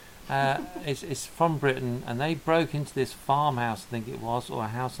name. It's from Britain, and they broke into this farmhouse, I think it was, or a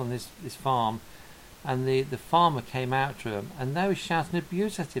house on this farm, and the farmer came out to him, and they were shouting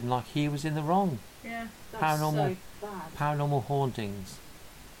abuse at him like he was in the wrong. Yeah, that's paranormal, so bad. Paranormal hauntings.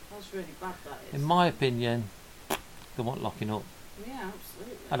 That's really bad, that is. In my opinion, they want locking up. Yeah,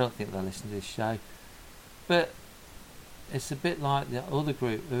 absolutely. I don't think they'll listen to this show. But it's a bit like the other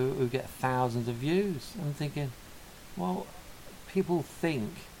group who get thousands of views. I'm thinking, well, people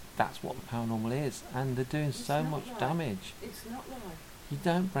think that's what the paranormal is, and they're doing so much damage. It's not right. You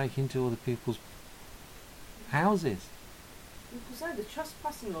don't break into other people's houses. Because the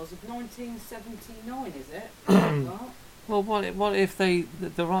trespassing laws of 1979, is it? Right. Well, what if the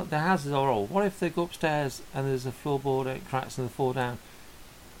houses are old? What if they go upstairs and there's a floorboard that cracks and they fall down?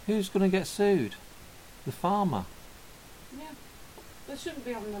 Who's going to get sued? The farmer. Yeah, they shouldn't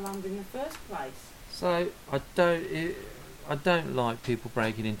be on the land in the first place. So I don't like people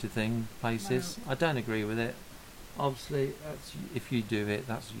breaking into places. No. I don't agree with it. Obviously, if you do it,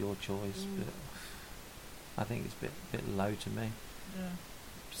 that's your choice. But I think it's a bit low to me. Yeah.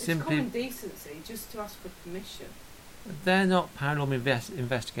 Simply, it's common decency just to ask for permission. They're not paranormal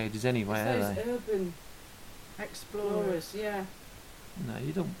investigators anyway, are those they? Urban explorers, yeah. No,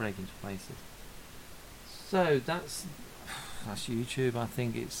 you don't break into places. So that's YouTube. I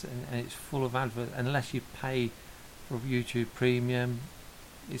think it's full of adverts. Unless you pay for YouTube Premium.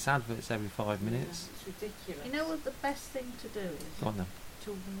 It's adverts every 5 minutes. It's ridiculous. You know what the best thing to do is? Go on then.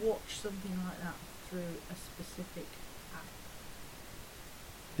 To watch something like that through a specific app.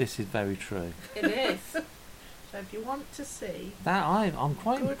 This is very true. It is. So if you want to see That I'm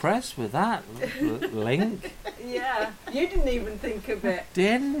quite impressed with that link. Yeah, you didn't even think of it.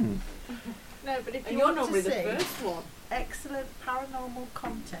 Didn't. no, but if And you you're want normally to the see first one. excellent paranormal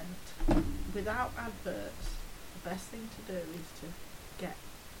content without adverts, the best thing to do is to get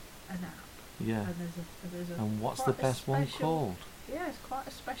an app. Yeah. And there's a And what's quite the a best one special- called? Yeah, it's quite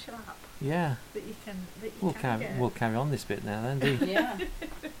a special app. Yeah. That you can get. We'll carry on this bit now then. Yeah.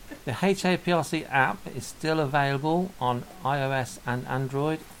 The HAPRC app is still available on iOS and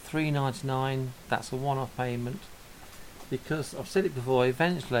Android. $3.99. That's a one-off payment. Because I've said it before,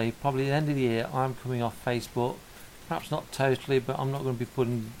 eventually, probably at the end of the year, I'm coming off Facebook. Perhaps not totally, but I'm not going to be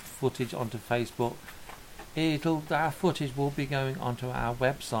putting footage onto Facebook. Our footage will be going onto our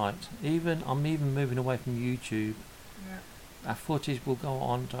website. I'm even moving away from YouTube. Yeah. Our footage will go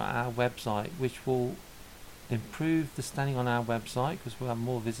onto our website, which will improve the standing on our website because we'll have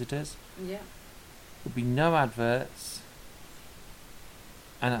more visitors. Yeah. There'll be no adverts,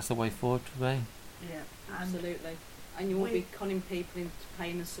 and that's the way forward for me. Yeah, absolutely. And you won't be conning people into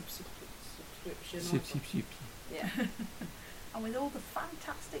paying a subscription. Yeah. And with all the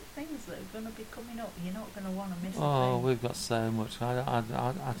fantastic things that are going to be coming up, you're not going to want to miss a Oh, thing. we've got so much.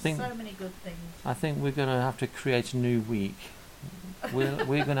 I think so many good things. I think we're going to have to create a new week. We're going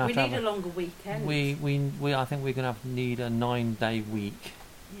to have we to need have a longer weekend. I think we're going to need a 9-day week.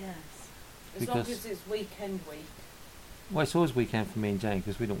 Yes. As long as it's weekend week. Well, it's always weekend for me and Jane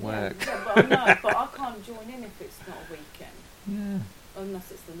because we don't work. Yeah, but I know, but I can't join in if it's not a weekend. Yeah.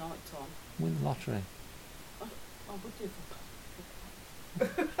 Unless it's the night time. Win the lottery. I would do for.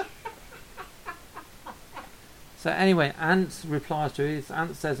 So anyway, Ant replies to it.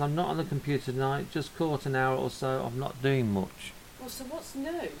 Ant says, "I'm not on the computer tonight. Just caught an hour or so of not doing much." Well, so what's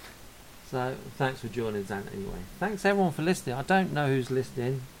new? So thanks for joining us, Ant. Anyway, thanks everyone for listening. I don't know who's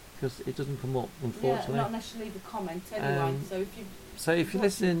listening because it doesn't come up, unfortunately. Yeah, not unless you leave a comment anyway. So if you're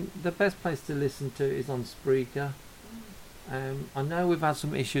listening, the best place to listen to is on Spreaker. I know we've had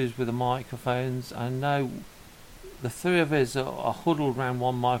some issues with the microphones. I know the three of us are huddled around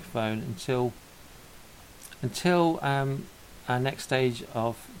one microphone until our next stage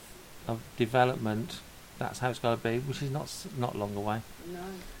of development. That's how it's got to be, which is not long away. No.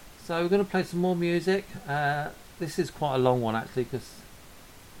 So we're going to play some more music. This is quite a long one actually because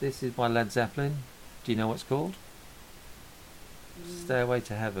this is by Led Zeppelin. Do you know what it's called? Stairway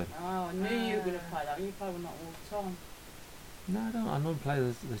to Heaven. Oh, I knew you were going to play that. You play one not all the time. No, I don't. I'm going to play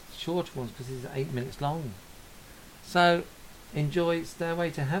the shorter ones because it's 8 minutes long. So enjoy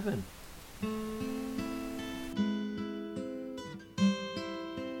Stairway to Heaven.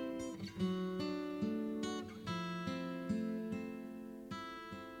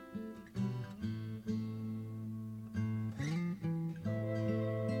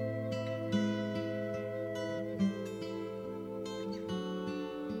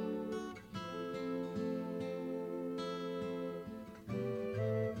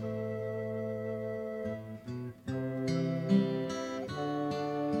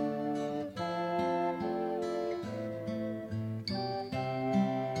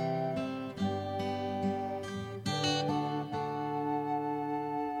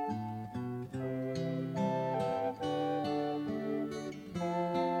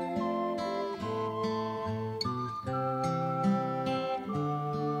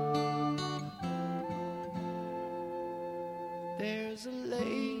 There's a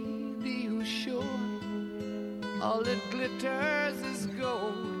lady who's sure all that glitters is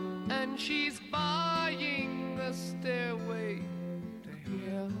gold, and she's buying the stairway to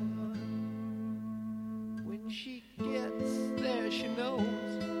heaven. When she gets there, she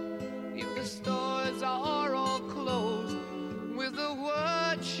knows if the stores are all closed, with a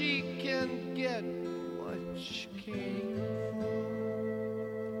word she can get what she came for.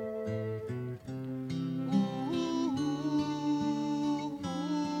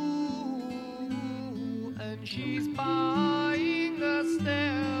 She's buying a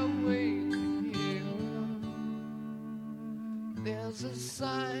stairway to heaven. There's a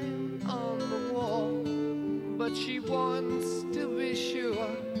sign on the wall, but she wants to be sure,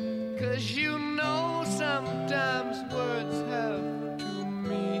 'cause you know sometimes words have two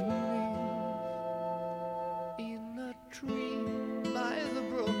meanings. In a tree by the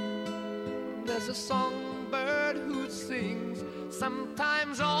brook, there's a songbird who sings.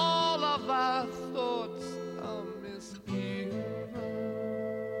 Sometimes all of our thoughts are misgiven.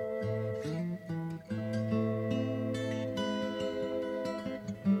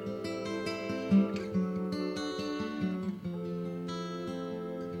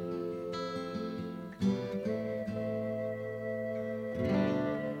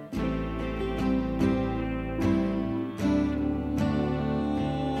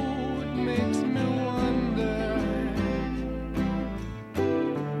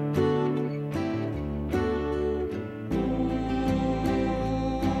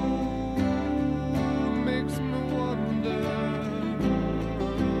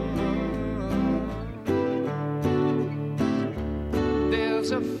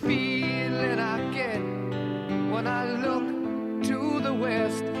 It's a feeling I get when I look to the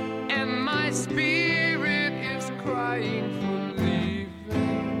west, and my spirit is crying for leaving.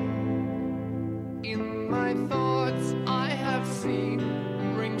 In my thoughts I have seen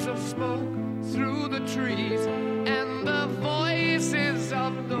rings of smoke through the trees, and the voices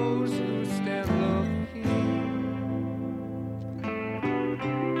of those who stand looking.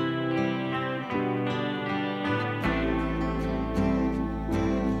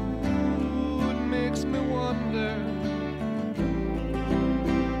 It makes me wonder.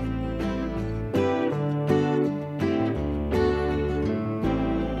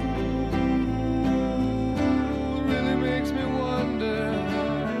 It really makes me wonder.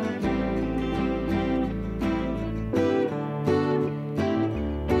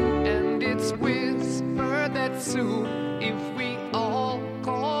 And it's whispered that soon, if we all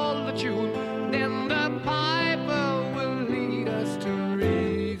call the tune, then the piper will lead us to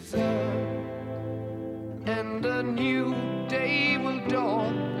reason, and a new day will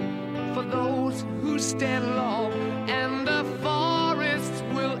dawn for those who stand long, and the forests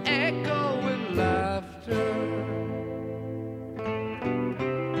will echo with laughter.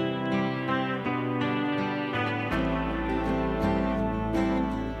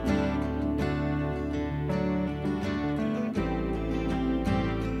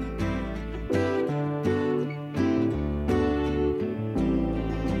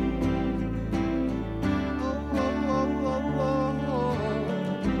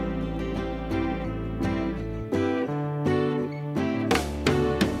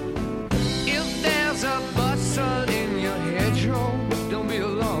 If there's a bustle in your hedgerow, don't be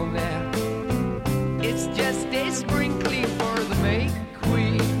alone there. It's just a sprinkling for the May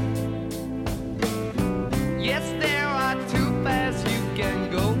Queen. Yes, there are two paths you can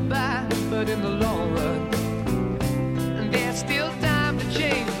go by, but in the long run, there's still time to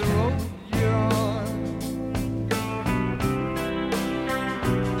change the road you're on.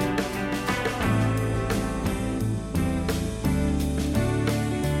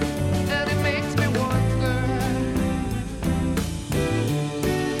 And it makes me wonder.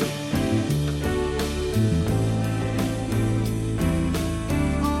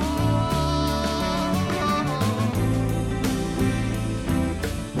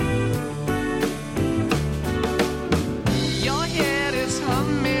 Your head is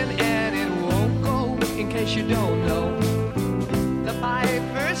humming and it won't go. In case you don't know, the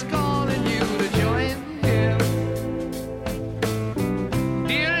piper's calling you to join him.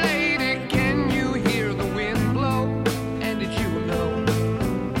 Dear lady, can you hear the wind blow? And did you know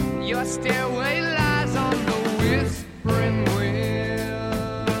your stairway lies on the whispering wind?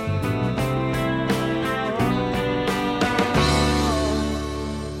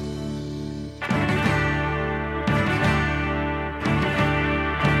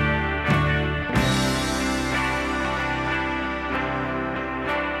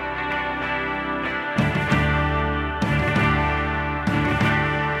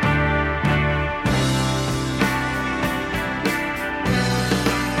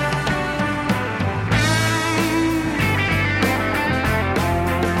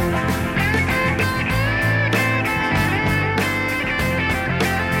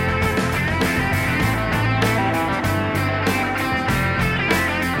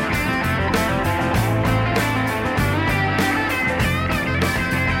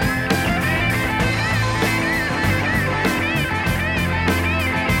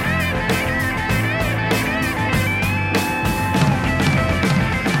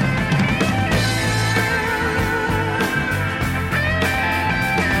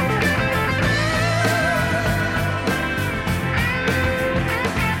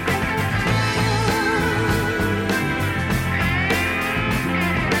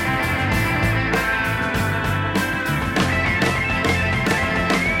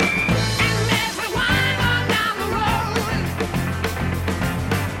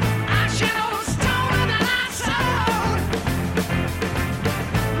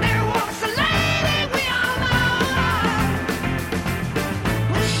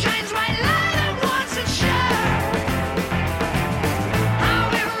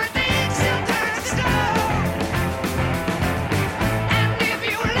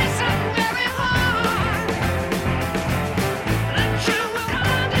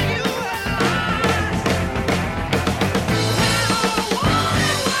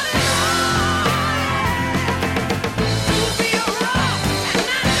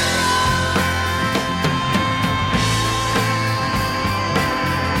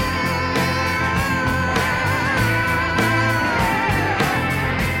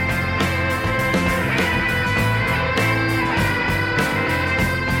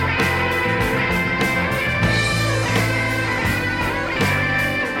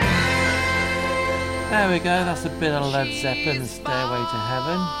 we go. That's a bit of Led Zeppelin, Stairway to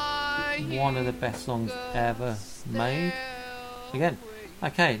Heaven. One of the best songs ever made. Again.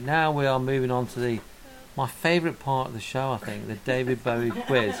 Okay, now we are moving on to my favourite part of the show, I think, the David Bowie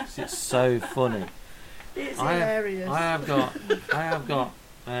quiz, because it's so funny. It's hilarious. I have got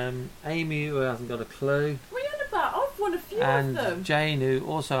Amy, who hasn't got a clue. What are you on about? I've won a few And of them. Jane, who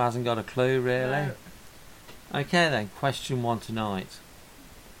also hasn't got a clue, really. No. Okay then, question 1 tonight.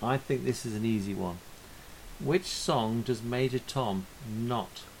 I think this is an easy one. Which song does Major Tom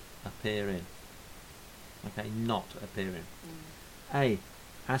not appear in? Okay, not appear in. A.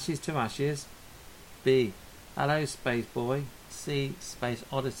 Ashes to Ashes. B. Hello Space Boy. C. Space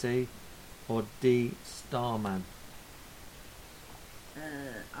Odyssey. Or D. Starman.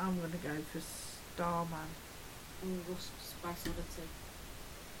 I'm going to go for Starman. Space Odyssey.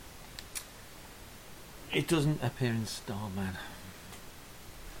 It doesn't appear in Starman.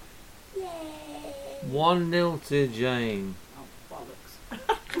 Yay! 1-0 to Jane. Oh,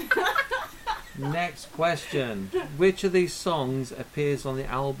 bollocks. Next question. Which of these songs appears on the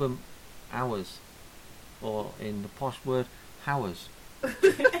album Hours? Or in the posh word, Hours?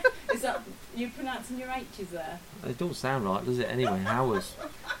 Is that you pronouncing your H's there? It don't sound right, does it? Anyway, Hours.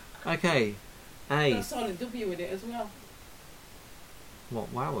 Okay. A. Got a silent W in it as well. What,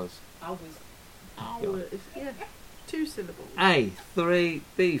 Hours? Hours. Yeah. 2 syllables. A. 3,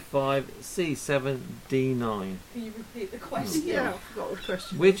 B. 5, C. 7, D. 9. Can you repeat the question? Yeah, I forgot the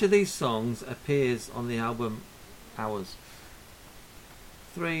question. Which of these songs appears on the album Hours?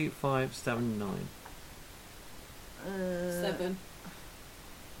 3, 5, 7, 9. 7.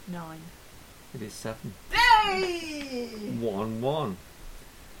 9. It is 7. Hey! 1-1.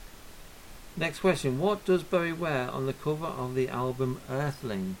 Next question. What does Bowie wear on the cover of the album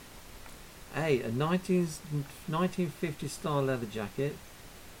Earthling? A. A 1950 style leather jacket.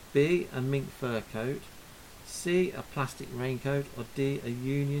 B. A mink fur coat. C. A plastic raincoat. Or D. A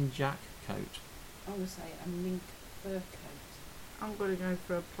Union Jack coat. I would say a mink fur coat. I'm going to go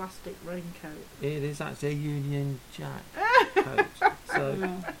for a plastic raincoat. It is actually a Union Jack coat. So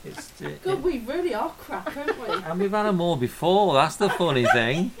it's God, we really are crap, aren't we? and we've had them all before. That's the funny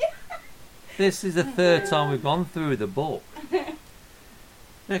thing. This is the third time we've gone through the book.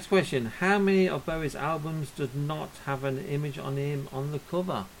 Next question. How many of Bowie's albums does not have an image on him on the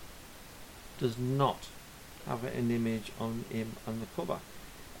cover? Does not have an image on him on the cover.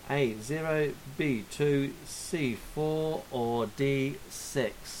 A. 0, B. 2, C. 4 or D.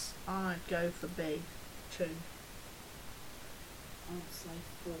 6. I'd go for B. 2. I'd say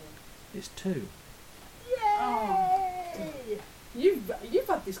 4. It's 2. Yay! You've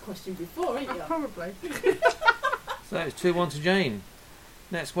had this question before, haven't you? Probably. So it's 2-1 to Jane.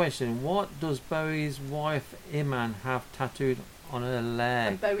 Next question. What does Bowie's wife Iman have tattooed on her A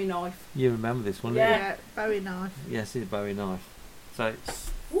leg? Bowie knife. You remember this one, Yeah, Bowie knife. Yes, it's a Bowie knife. So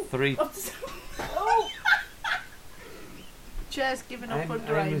it's 3. Oh! Chair's giving up Amy-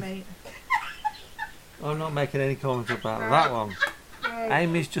 under Amy- Amy. I'm not making any comment about that one.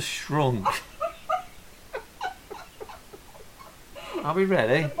 Amy's just shrunk. Are we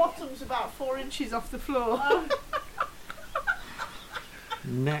ready? The bottom's about 4 inches off the floor.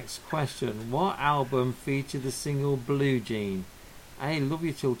 Next question. What album featured the single Blue Jean? A. Love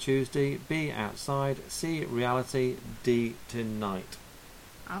You Till Tuesday. B. Outside. C. Reality. D. Tonight.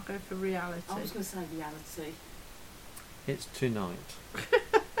 I'll go for Reality. I was going to say Reality. It's Tonight.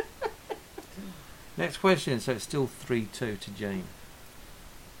 Next question. So it's still 3-2 to Jane.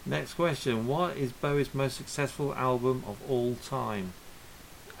 Next question. What is Bowie's most successful album of all time?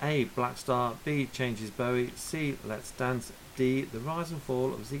 A. Black Star. B. Changes Bowie. C. Let's Dance. D. The Rise and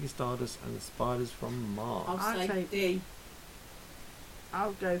Fall of Ziggy Stardust and the Spiders from Mars. I'll say D.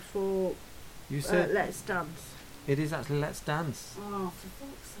 I'll go for You said Let's Dance. it is actually Let's Dance. Oh, for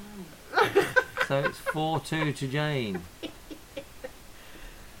fuck's sake. So it's 4-2 to Jane.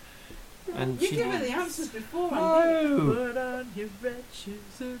 And You she gave her the answers before, haven't you? no. Put on your red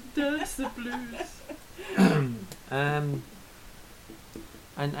shoes and dance the blues.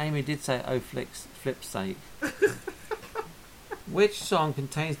 And Amy did say, "Oh, flip's sake." Which song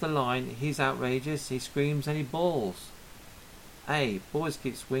contains the line, "He's outrageous, he screams and he bawls"? A. Boys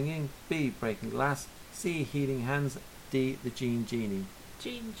Keep Swinging. B. Breaking Glass. C. Healing Hands. D. The Gene Genie.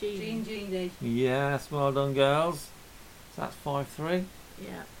 Jean Genie. Yes, well done, girls. So that's 5-3.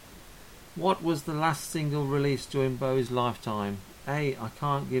 Yeah. What was the last single released during Bowie's lifetime? A. I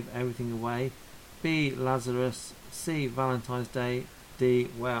Can't Give Everything Away. B. Lazarus. C. Valentine's Day. D.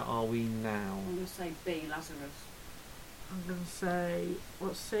 Where Are We Now? I'm going to say B. Lazarus. I'm going to say,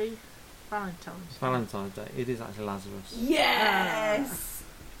 what's C? Valentine's. Valentine's Day. It is actually Lazarus. Yes!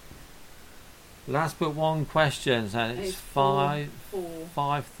 Last but one question, so it's 5-3.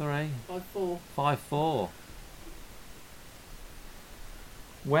 5-4. 5-4.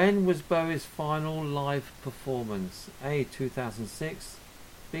 When was Bowie's final live performance? A. 2006,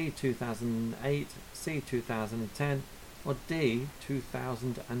 B. 2008, C. 2010, or D.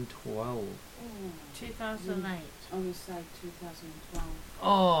 2012? 2008. I'm going to say 2012.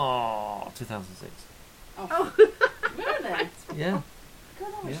 Oh, 2006. Oh, really? Yeah.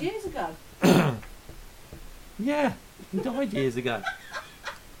 God, that was Yeah. years ago. Yeah, he died years ago.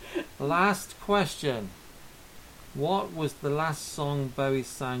 Last question. What was the last song Bowie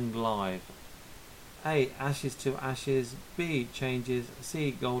sang live? A. Ashes to Ashes, B. Changes,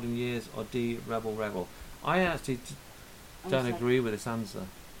 C. Golden Years, or D. Rebel Rebel? I actually don't agree with this answer.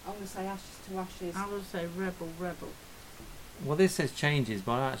 I'm going to say Ashes to Ashes. I would say Rebel Rebel. Well, this says Changes,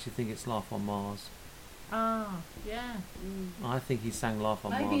 but I actually think it's Life on Mars. Ah, yeah. I think he sang Life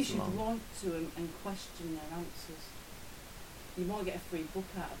on Maybe Mars. you should live. write to them and question their answers. You might get a free book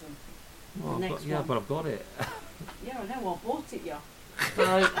out of them. Well, The I've next got, yeah, one. but I've got it. Yeah, I know. I bought it, yeah.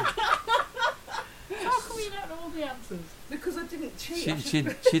 No, How come you don't know all the answers? Because I didn't cheat.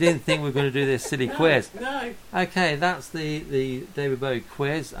 she didn't think we were going to do this silly No, quiz. No. Okay, that's the David Bowie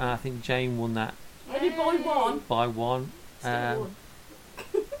quiz. I think Jane won that Only by one. by one. Still won.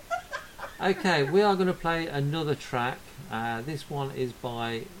 Okay, we are going to play another track. This one is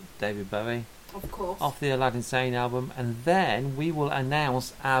by David Bowie. Of course. Off the Aladdin Sane album, and then we will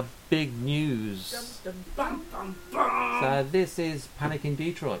announce our big news. Dum, dum, bum, bum, bum. So this is Panic in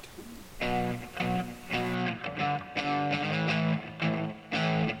Detroit.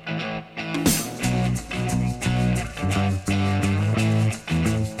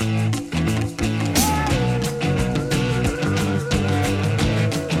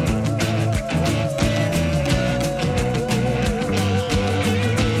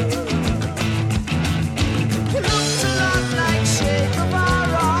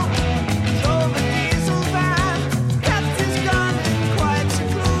 Drove a diesel van, kept his gun in quiet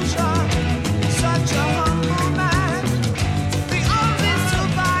seclusion.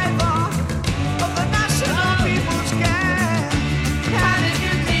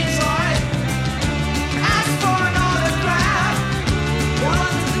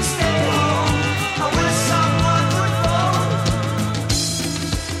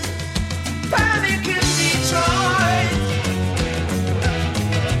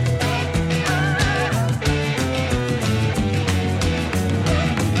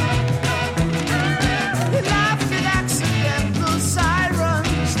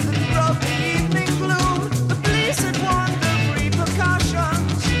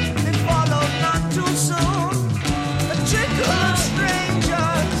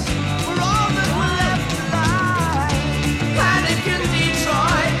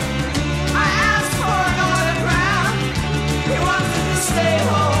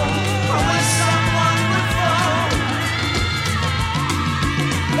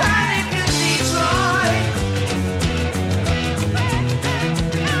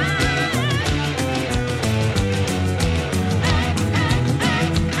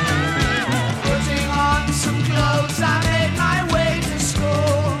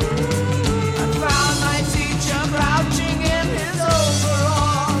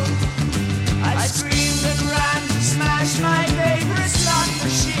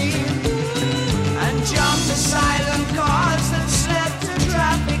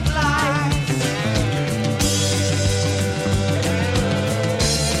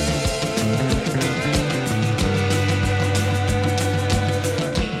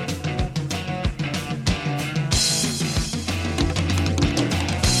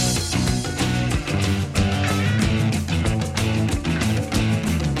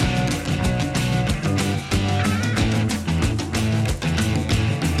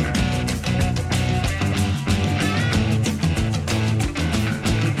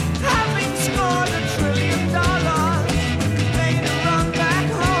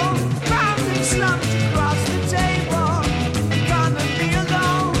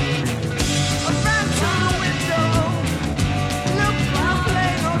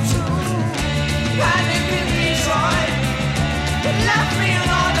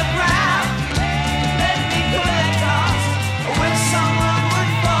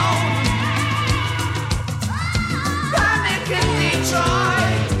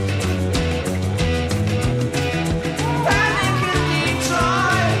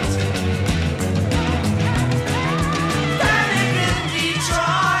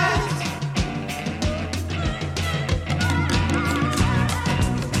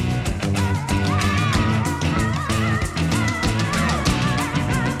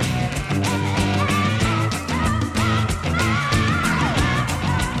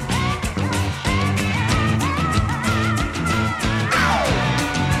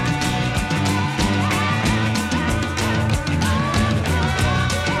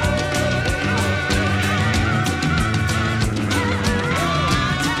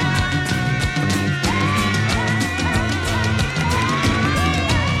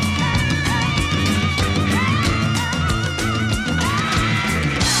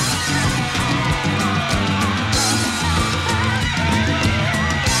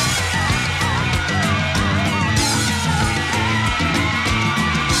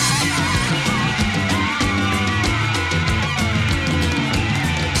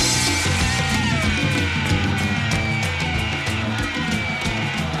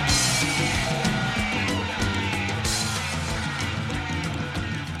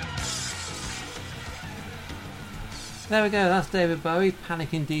 There we go. That's David Bowie,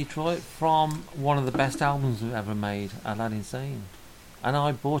 Panic in Detroit, from one of the best albums we've ever made, Aladdin Sane. And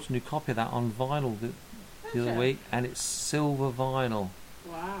I bought a new copy of that on vinyl the other week, and it's silver vinyl.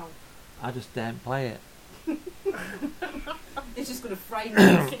 Wow. I just daren't play it. It's just going to frame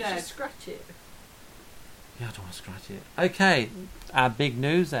it instead. Scratch it. Yeah, I don't want to scratch it. Okay, our big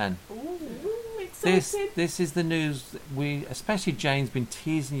news then. Ooh, exciting. This is the news that especially Jane's been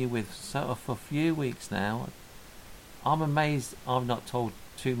teasing you with for a few weeks now. I'm amazed I've not told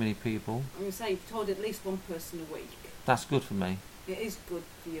too many people. I'm going to say you've told at least one person a week. That's good for me. It is good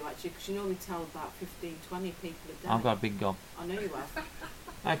for you actually, because you normally tell about 15, 20 people a day. I've got a big gob. I know you have.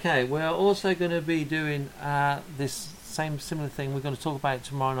 Okay, we're also going to be doing this similar thing. We're going to talk about it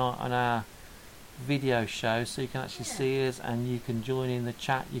tomorrow night on our video show, so you can actually see us and you can join in the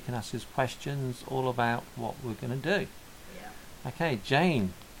chat. You can ask us questions all about what we're going to do. Yeah. Okay,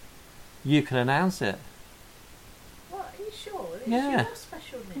 Jane, you can announce it. What, are you sure? It's Yeah. your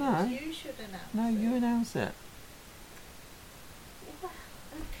special news. No. You should announce No, it. you announce it.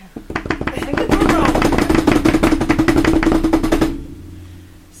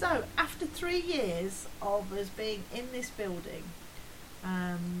 So, after 3 years of us being in this building,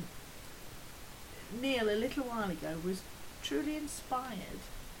 Neil, a little while ago, was truly inspired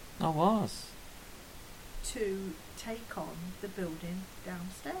I was. to take on the building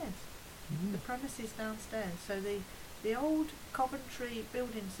downstairs, the premises downstairs. So the old Coventry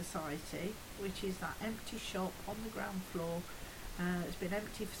Building Society, which is that empty shop on the ground floor, it's been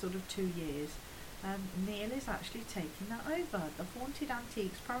empty for sort of 2 years. Neil is actually taking that over. The Haunted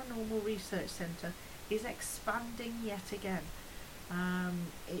Antiques Paranormal Research Centre is expanding yet again.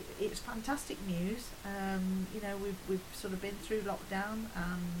 It's fantastic news. You know, we've sort of been through lockdown,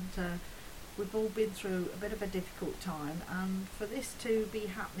 and we've all been through a bit of a difficult time, and for this to be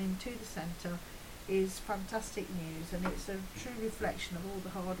happening to the centre is fantastic news, and it's a true reflection of all the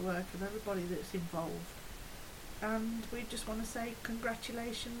hard work of everybody that's involved. And we just want to say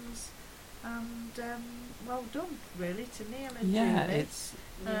congratulations and well done, really, to Neil and Julie. It's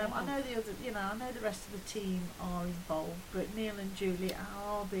I know the other, I know the rest of the team are involved, but Neil and Julie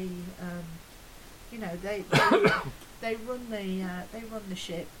are the, they run the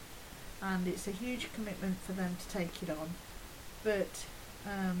ship, and it's a huge commitment for them to take it on. But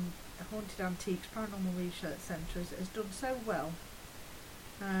the Haunted Antiques Paranormal Research Centre has done so well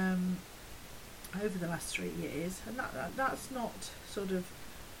over the last 3 years, and that's not sort of,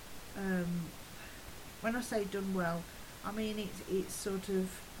 when I say done well, I mean it's sort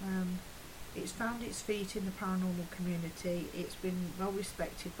of it's found its feet in the paranormal community. It's been well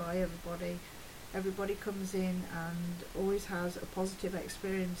respected by everybody. Everybody comes in and always has a positive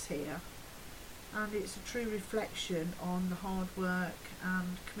experience here, and it's a true reflection on the hard work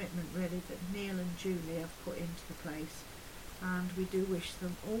and commitment really that Neil and Julie have put into the place, and we do wish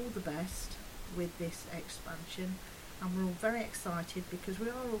them all the best with this expansion, and we're all very excited because we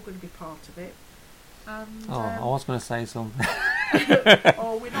are all going to be part of it. And, I was going to say something.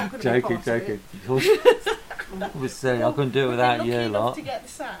 Oh, we're not going to be part joking. of it. Obviously, I couldn't do it without you lot. To get the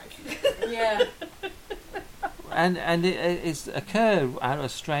sack. Yeah. And it's occurred out of a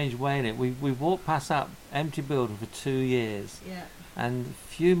strange way in it. We walked past that empty building for 2 years. Yeah. And a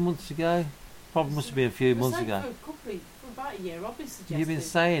few months ago, probably must have been a few months ago. For about a year, I've been suggesting. You've been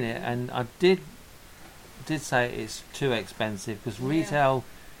saying it, and I did say it's too expensive, because retail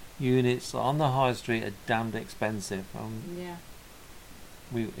units on the high street are damned expensive.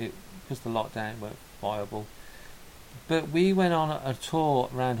 Because the lockdown weren't viable. But we went on a tour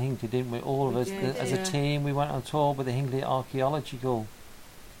around Hinckley, didn't we? All of us, as a team, we went on a tour with the Hinckley Archaeological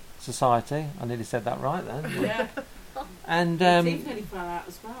Society. I nearly said that right then. Yeah. And the team nearly fell out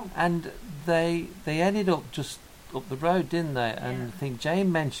as well. And they ended up just up the road, didn't they? And I think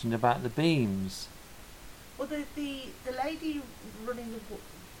Jane mentioned about the beams. Well, the lady running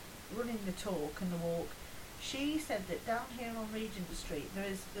the talk and the walk, she said that down here on Regent Street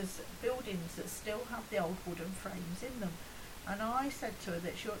there's buildings that still have the old wooden frames in them, and I said to her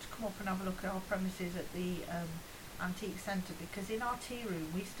that she ought to come up and have a look at our premises at the Antique Centre, because in our tea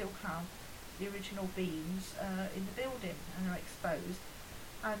room we still have the original beams in the building and are exposed,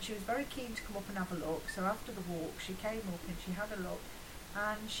 and she was very keen to come up and have a look. So after the walk she came up and she had a look,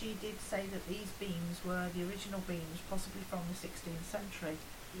 and she did say that these beams were the original beams, possibly from the 16th century.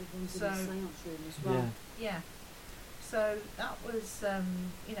 So, as well. Yeah. So that was,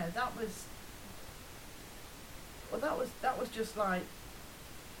 that was just like,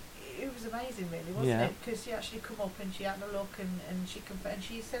 it was amazing, really, wasn't it? Because she actually come up and she had a look, and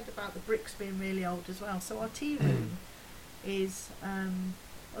she said about the bricks being really old as well. So our tea room is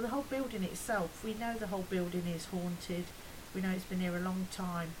Well, the whole building itself, we know the whole building is haunted. We know it's been here a long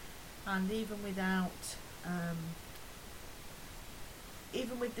time, and even without,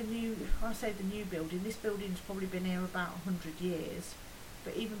 even with the new, I say the new building, this building's probably been here about 100 years.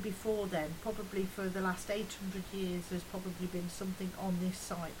 But even before then, probably for the last 800 years, there's probably been something on this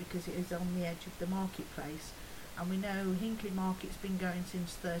site because it is on the edge of the marketplace. And we know Hinckley Market's been going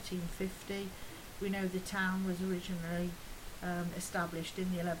since 1350. We know the town was originally established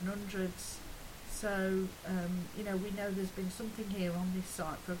in the 1100s. So, you know, we know there's been something here on this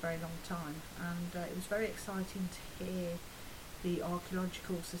site for a very long time. And it was very exciting to hear the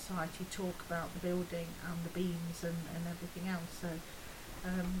Archaeological Society talk about the building and the beams and everything else. So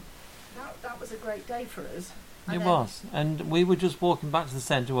that was a great day for us. It was, and we were just walking back to the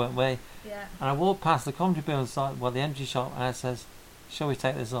centre, weren't we? Yeah. And I walked past the commentary building site, the empty shop, and I says, "Shall we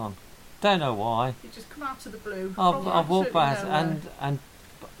take this on?" Don't know why. You just come out of the blue. I've walked past, and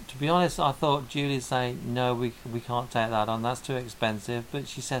to be honest, I thought Julie'd say, "No, we can't take that on. That's too expensive." But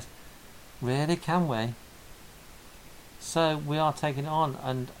she says, "Really, can we?" So we are taking it on,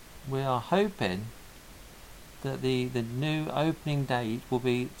 and we are hoping that the new opening date will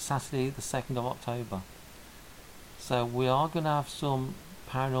be Saturday the 2nd of October. So we are going to have some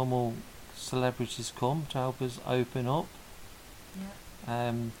paranormal celebrities come to help us open up.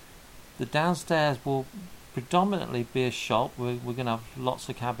 Yeah. The downstairs will predominantly be a shop. We're going to have lots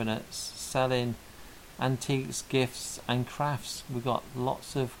of cabinets selling antiques, gifts and crafts. We've got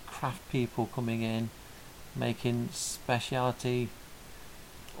lots of craft people coming in, making speciality,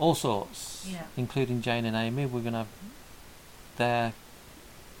 all sorts, including Jane and Amy. We're going to have their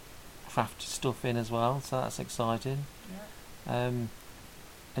crafty stuff in as well, so that's exciting. And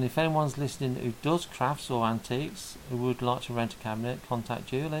if anyone's listening who does crafts or antiques, who would like to rent a cabinet, contact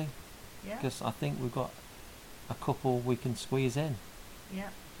Julie, because I think we've got a couple we can squeeze in.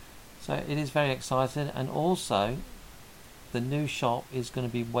 So it is very exciting, and also the new shop is going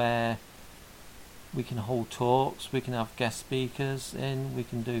to be where we can hold talks, we can have guest speakers in, we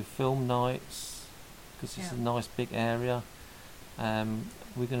can do film nights, because it's a nice big area.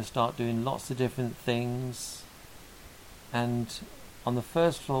 We're going to start doing lots of different things, and on the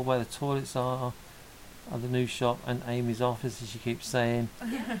first floor where the toilets are the new shop and Amy's office, as she keeps saying.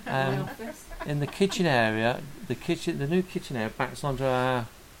 In the kitchen area, the new kitchen area backs onto our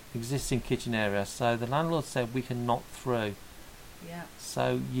existing kitchen area, so the landlord said we can knock through.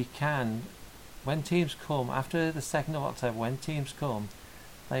 So you can, when teams come after the 2nd of October, when teams come,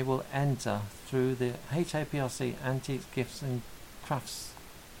 they will enter through the HAPRC Antiques, Gifts and Crafts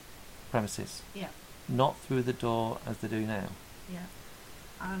premises, not through the door as they do now.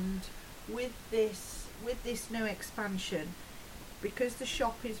 And with this new expansion, because the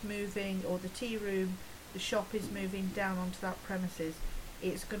shop is moving, or the tea room, the shop is moving down onto that premises,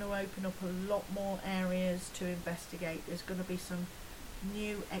 it's going to open up a lot more areas to investigate. There's going to be some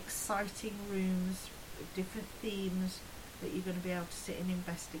new exciting rooms with different themes that you're going to be able to sit and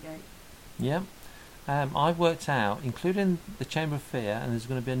investigate. I've worked out, including the Chamber of Fear, and there's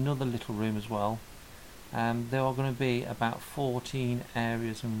going to be another little room as well. There are going to be about 14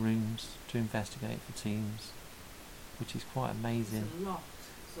 areas and rooms to investigate for teams, which is quite amazing. It's a lot.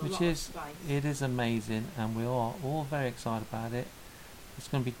 It's a lot of space. It is amazing, and we are all very excited about it. It's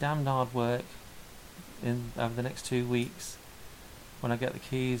going to be damned hard work over the next 2 weeks when I get the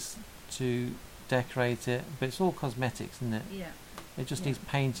keys to decorate it, but it's all cosmetics, isn't it? It just needs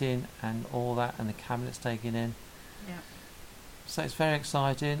painting and all that, and the cabinets taken in. So it's very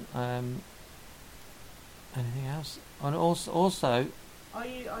exciting. Anything else? And also, are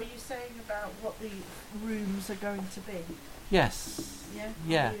you saying about what the rooms are going to be? Yes.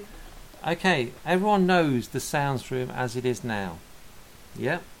 Okay, everyone knows the sounds room as it is now.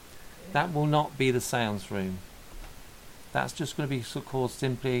 That will not be the sounds room. That's just going to be called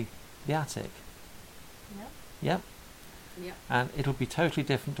simply the attic. And it'll be totally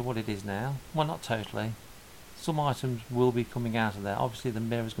different to what it is now. Well, not totally. Some items will be coming out of there. Obviously, the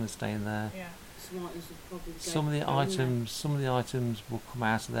mirror's going to stay in there. Some of the items will come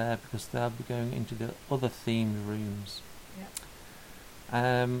out of there because they'll be going into the other themed rooms.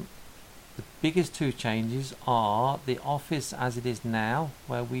 The biggest two changes are the office as it is now,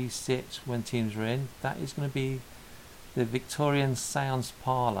 where we sit when teams are in. That is going to be the Victorian Seance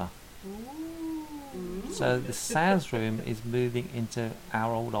Parlour. So the sounds room is moving into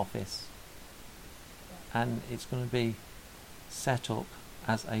our old office, and it's going to be set up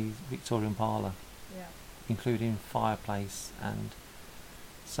as a Victorian parlour, including fireplace. And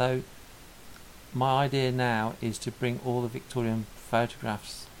so my idea now is to bring all the Victorian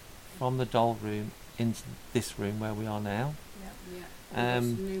photographs from the doll room into this room where we are now,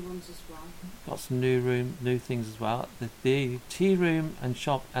 Some new ones as well. Got some new things as well. The tea room and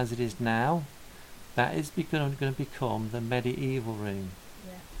shop as it is now, that is going to become the medieval room.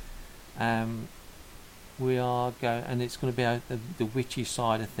 Yeah. We are going, and it's going to be out the witchy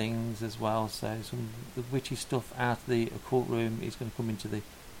side of things as well. So some the witchy stuff out of the occult room is going to come into the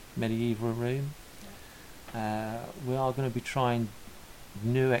medieval room. We are going to be trying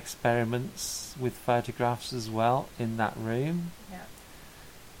new experiments with photographs as well in that room. Yeah.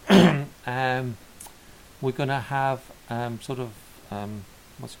 We're going to have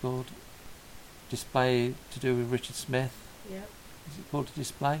what's it called, display to do with Richard Smith. Yeah. Is it called a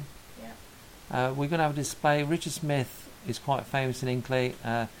display? Yeah. We're going to have a display. Richard Smith is quite famous in Hinckley.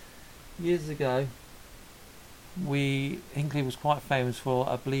 Years ago, Hinckley was quite famous for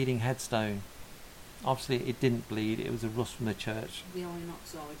a bleeding headstone. Obviously, it didn't bleed; it was a rust from the church. The iron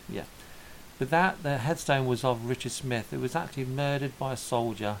oxide. Yeah, but the headstone was of Richard Smith, who was actually murdered by a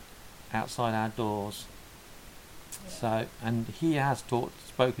soldier outside our doors. Yeah. So, and he has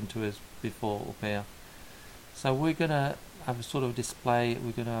spoken to us before up here. So we're going to have a sort of display.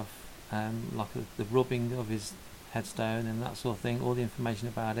 We're going to have the rubbing of his headstone and that sort of thing, all the information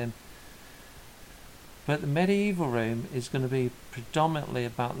about him. But the medieval room is going to be predominantly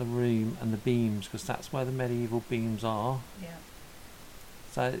about the room and the beams, because that's where the medieval beams are. Yeah.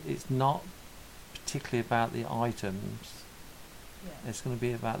 So it's not particularly about the items. Yeah. It's going to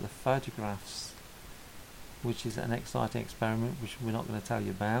be about the photographs, which is an exciting experiment which we're not going to tell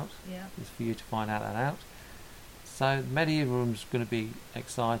you about. Yeah. It's for you to find that out. So the medieval room is going to be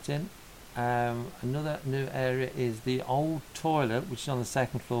exciting. Another new area is the old toilet, which is on the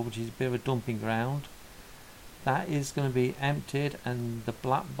second floor, which is a bit of a dumping ground. That is going to be emptied, and the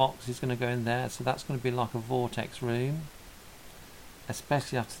black box is going to go in there. So that's going to be like a vortex room,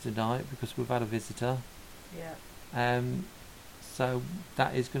 especially after tonight, because we've had a visitor. Yeah. So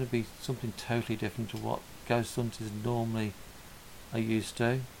that is going to be something totally different to what ghost hunters normally are used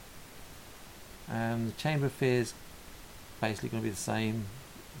to. The Chamber of Fears basically going to be the same.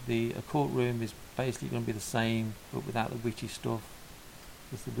 The occult room is basically going to be the same, but without the witchy stuff,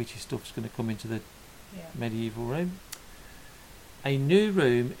 because the witchy stuff is going to come into the medieval room. A new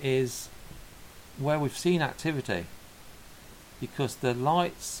room is where we've seen activity, because the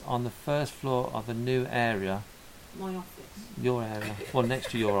lights on the first floor of the new area, my office, your area, well,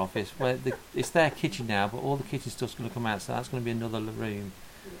 next to your office, where it's their kitchen now, but all the kitchen stuff's going to come out, so that's going to be another room.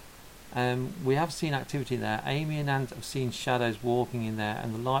 We have seen activity there. Amy and Ant have seen shadows walking in there,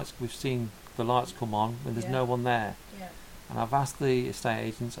 and we've seen the lights come on when there's no one there. Yeah. And I've asked the estate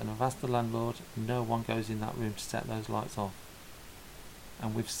agents and I've asked the landlord, no one goes in that room to set those lights off.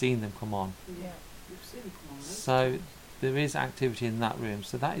 And we've seen them come on. Yeah. We've seen them come on. So there is activity in that room.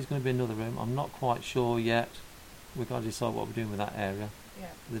 So that is going to be another room. I'm not quite sure yet. We've got to decide what we're doing with that area.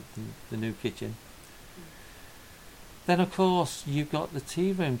 Yeah. The new kitchen. Then, of course, you've got the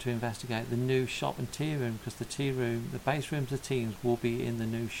tea room to investigate, the new shop and tea room, because the tea room, the base rooms of teams will be in the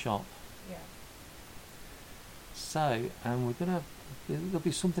new shop. Yeah. So, and there'll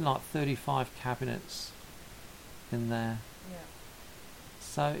be something like 35 cabinets in there. Yeah.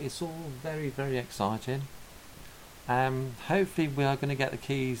 So it's all very, very exciting. Hopefully we are going to get the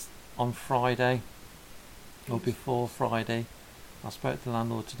keys on Friday, or before Friday. I spoke to the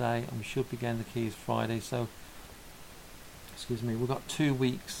landlord today, and we should be getting the keys Friday, so we've got 2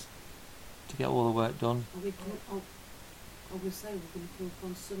 weeks to get all the work done. I would say we're going to come up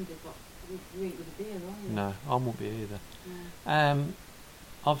on Sunday, but we ain't going to be here, are you? No, I won't be here either. Yeah.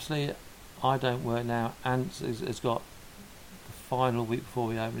 Obviously, I don't work now. Ant has got the final week before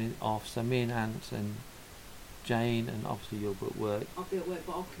we open it off, so me and Ant and Jane, and obviously you'll be at work. I'll be at work,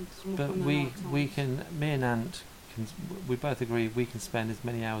 but I can come but up on me and Ant we both agree we can spend as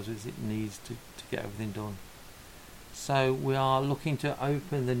many hours as it needs to get everything done. So we are looking to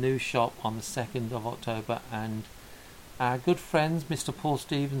open the new shop on the 2nd of October, and our good friends Mr. Paul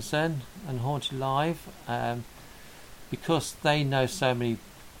Stevenson and Haunted Live, because they know so many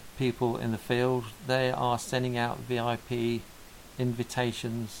people in the field, they are sending out VIP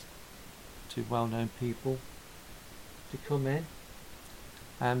invitations to well-known people to come in.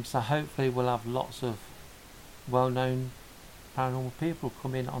 So hopefully we'll have lots of well-known paranormal people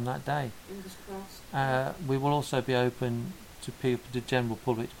come in on that day. Fingers crossed. We will also be open to people, the general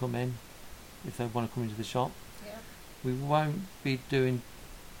public, to come in if they want to come into the shop. Yeah. We won't be doing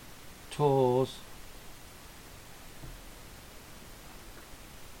tours.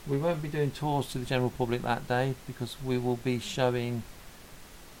 We won't be doing tours to the general public that day, because we will be showing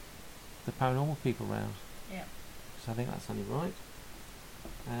the paranormal people around. Yeah. So I think that's only right.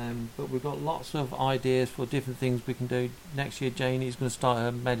 But we've got lots of ideas for different things we can do. Next year, Janie is going to start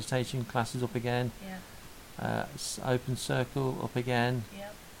her meditation classes up again. Yeah. Open circle up again.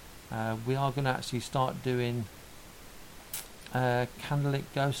 Yep. We are going to actually start doing candlelit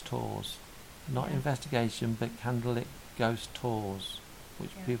ghost tours. Not investigation, but candlelit ghost tours,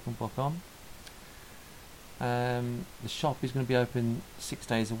 which people can book on. The shop is going to be open 6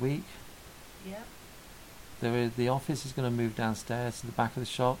 days a week. Yep. The office is going to move downstairs to the back of the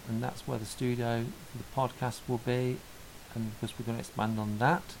shop, and that's where the studio for the podcast will be, and because we're going to expand on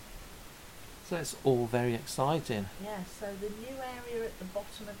that. So it's all very exciting. Yeah, so the new area at the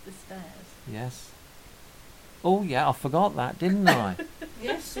bottom of the stairs. Yes. Oh yeah, I forgot that, didn't I?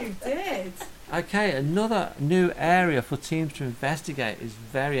 Yes, you did. Okay, another new area for teams to investigate is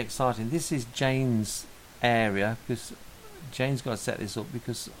very exciting. This is Jane's area, because Jane's got to set this up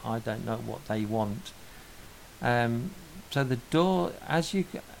because I don't know what they want. So the door, at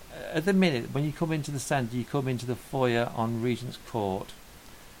the minute, when you come into the centre, you come into the foyer on Regent's Court.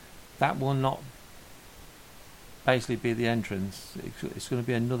 That will not basically be the entrance. It's going to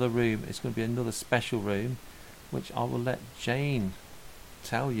be another room. It's going to be another special room, which I will let Jane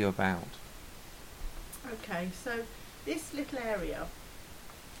tell you about. Okay, so this little area,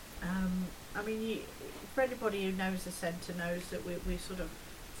 I mean, for anybody who knows the centre knows that we're sort of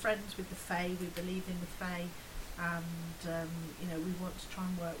friends with the Fae. We believe in the Fae, and we want to try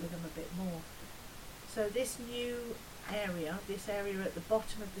and work with them a bit more. So this new area, this area at the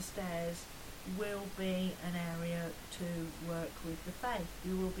bottom of the stairs, will be an area to work with the Fae.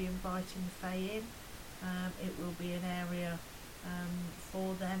 You will be inviting the Fae in. It will be an area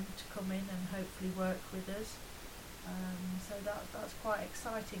for them to come in and hopefully work with us. So that's quite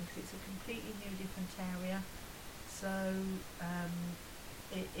exciting because it's a completely new, different area. So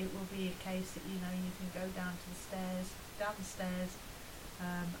it will be a case that you can go down the stairs,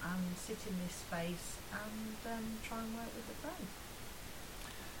 and sit in this space and try and work with the Fae.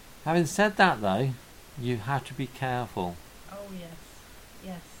 Having said that, though, you have to be careful. Oh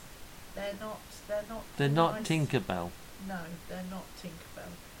yes, they're not Not nice. Tinkerbell. No, they're not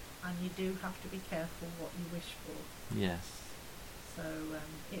Tinkerbell, and you do have to be careful what you wish for. Yes. So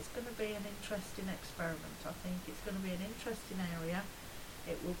it's going to be an interesting experiment. I think it's going to be an interesting area.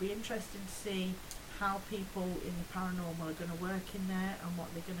 It will be interesting to see how people in the paranormal are going to work in there and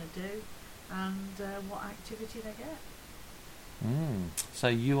what they're going to do, and what activity they get. So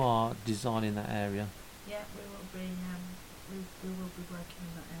you are designing that area? Yeah, we will be. We will be working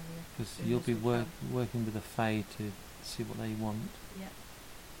in that area. Because you'll be working with the Fae to see what they want. Yeah.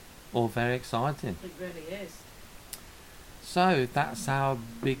 All very exciting. It really is. So that's our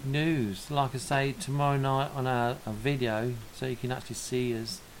big news. Like I say, tomorrow night on a video, so you can actually see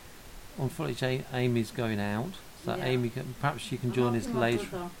us. Unfortunately, Amy's going out, so Yeah. Amy, perhaps she can join us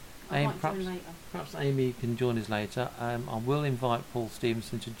later. Perhaps Amy can join us later. I will invite Paul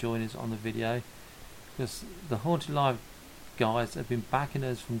Stevenson to join us on the video, because the Haunted Live guys have been backing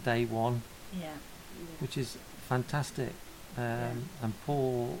us from day one. Yeah. Which is fantastic. And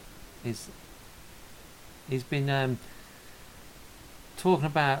Paul he's been talking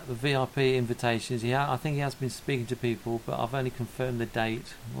about the VIP invitations. I think he has been speaking to people, but I've only confirmed the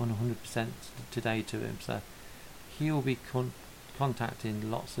date 100% today to him. So he will be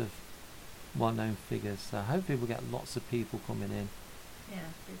contacting lots of well-known figures. So hopefully we'll get lots of people coming in. Yeah,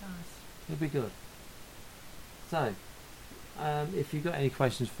 it'll be nice. It'll be good. So if you've got any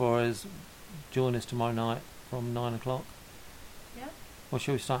questions for us, join us tomorrow night from 9 o'clock. Yeah. Or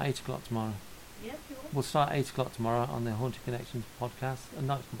shall we start 8 o'clock tomorrow? Yeah, if you want. We'll start 8 o'clock tomorrow on the Haunted Connections podcast,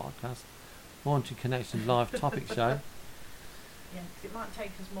 Haunted Connections live topic show. Yeah, 'cause it might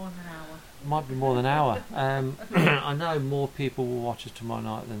take us more than an hour. Might be more than an hour. I know more people will watch us tomorrow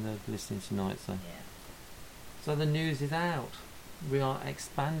night than they're listening tonight. So, so the news is out. We are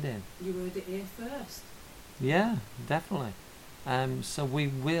expanding. You heard it here first. Yeah, definitely. So we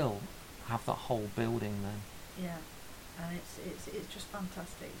will have the whole building then. Yeah, and it's just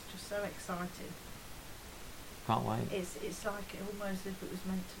fantastic. It's just so exciting. Can't wait. It's like almost as if it was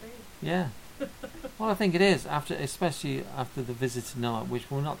meant to be. Yeah. Well, I think it is, especially after the visit tonight, which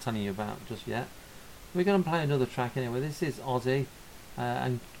we're not telling you about just yet. We're going to play another track anyway. This is Ozzy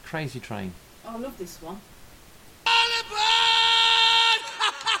and Crazy Train. I love this one.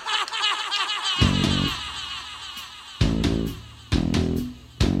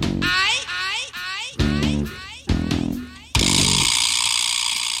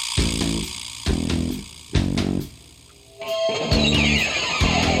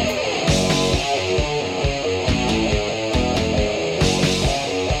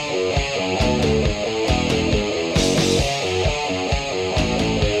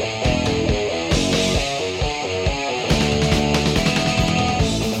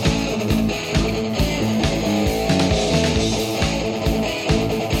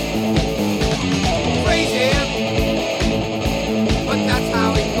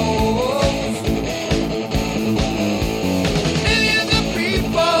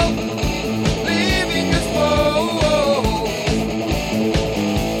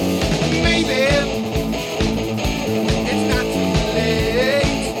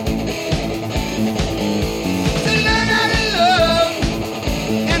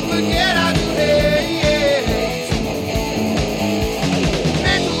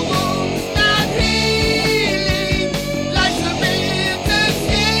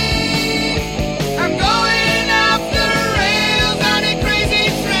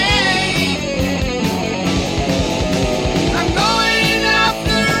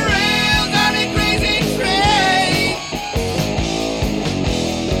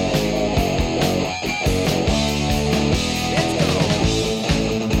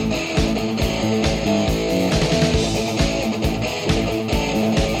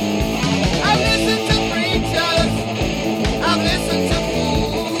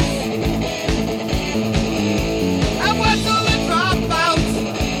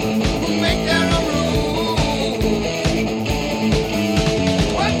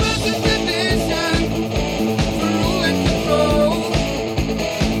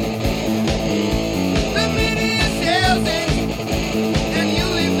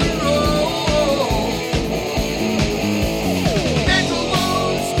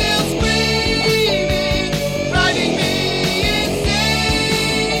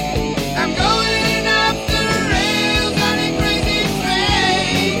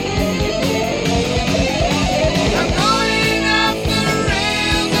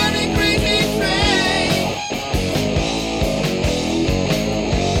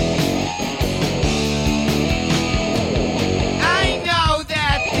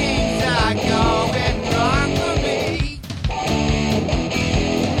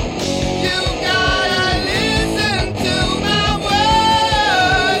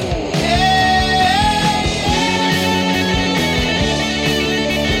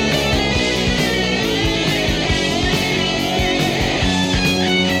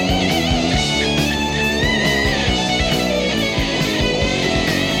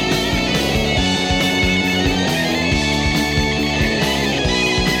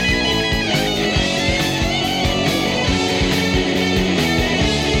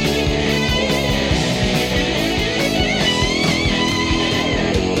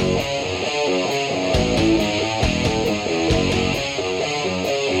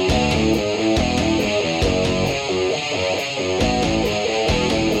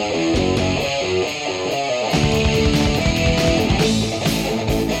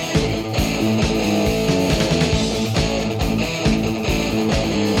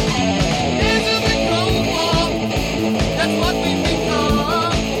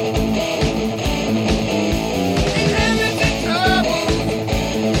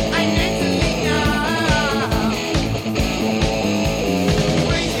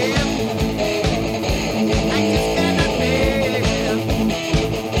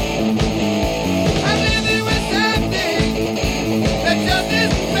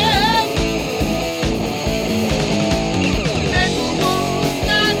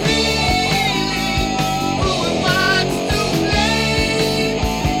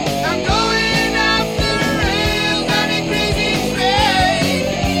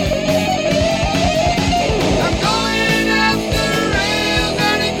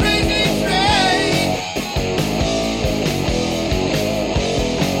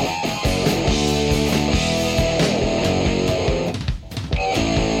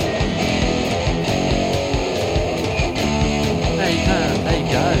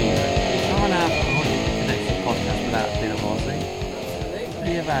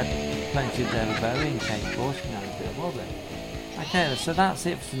 plenty of David Bowie and Kate Bush, you know, a bit of wobbly. Okay, so that's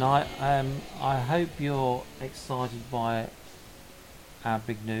it for tonight. I hope you're excited by our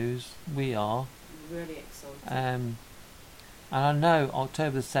big news. We are. Really excited. And I know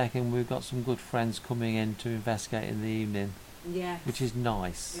October the 2nd we've got some good friends coming in to investigate in the evening. Yes. Which is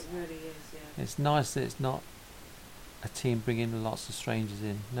nice. It really is, yeah. It's nice that it's not a team bringing lots of strangers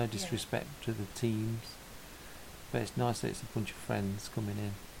in. No disrespect to the teams. But it's nice that it's a bunch of friends coming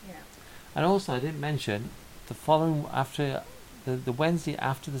in. Yeah. And also I didn't mention the following after the Wednesday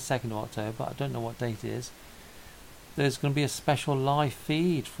after the 2nd of October, I don't know what date it is, there's going to be a special live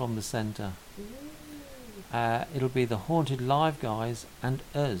feed from the centre. It'll be the Haunted Live guys and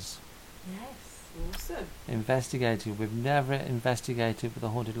us. Yes, awesome. Investigating. We've never investigated with the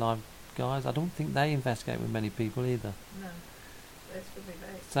Haunted Live guys. I don't think they investigate with many people either. No, this would be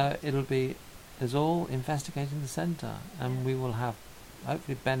very. So it'll be us all investigating the centre, and we will have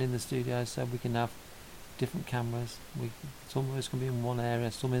hopefully Ben in the studio, so we can have different cameras. Some of us can be in one area,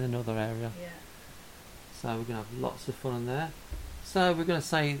 some in another area. Yeah. So we're going to have lots of fun in there. So we're going to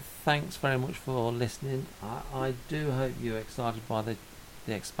say thanks very much for listening. I do hope you're excited by the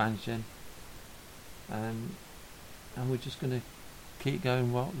expansion. And we're just going to keep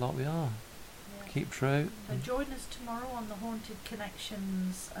going like we are. Yeah. Keep true. So join us tomorrow on the Haunted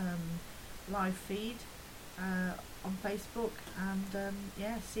Connections live feed on Facebook, and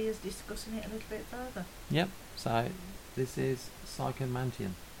see us discussing it a little bit further. Yep. So this is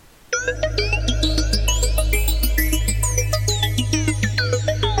Psychomantium.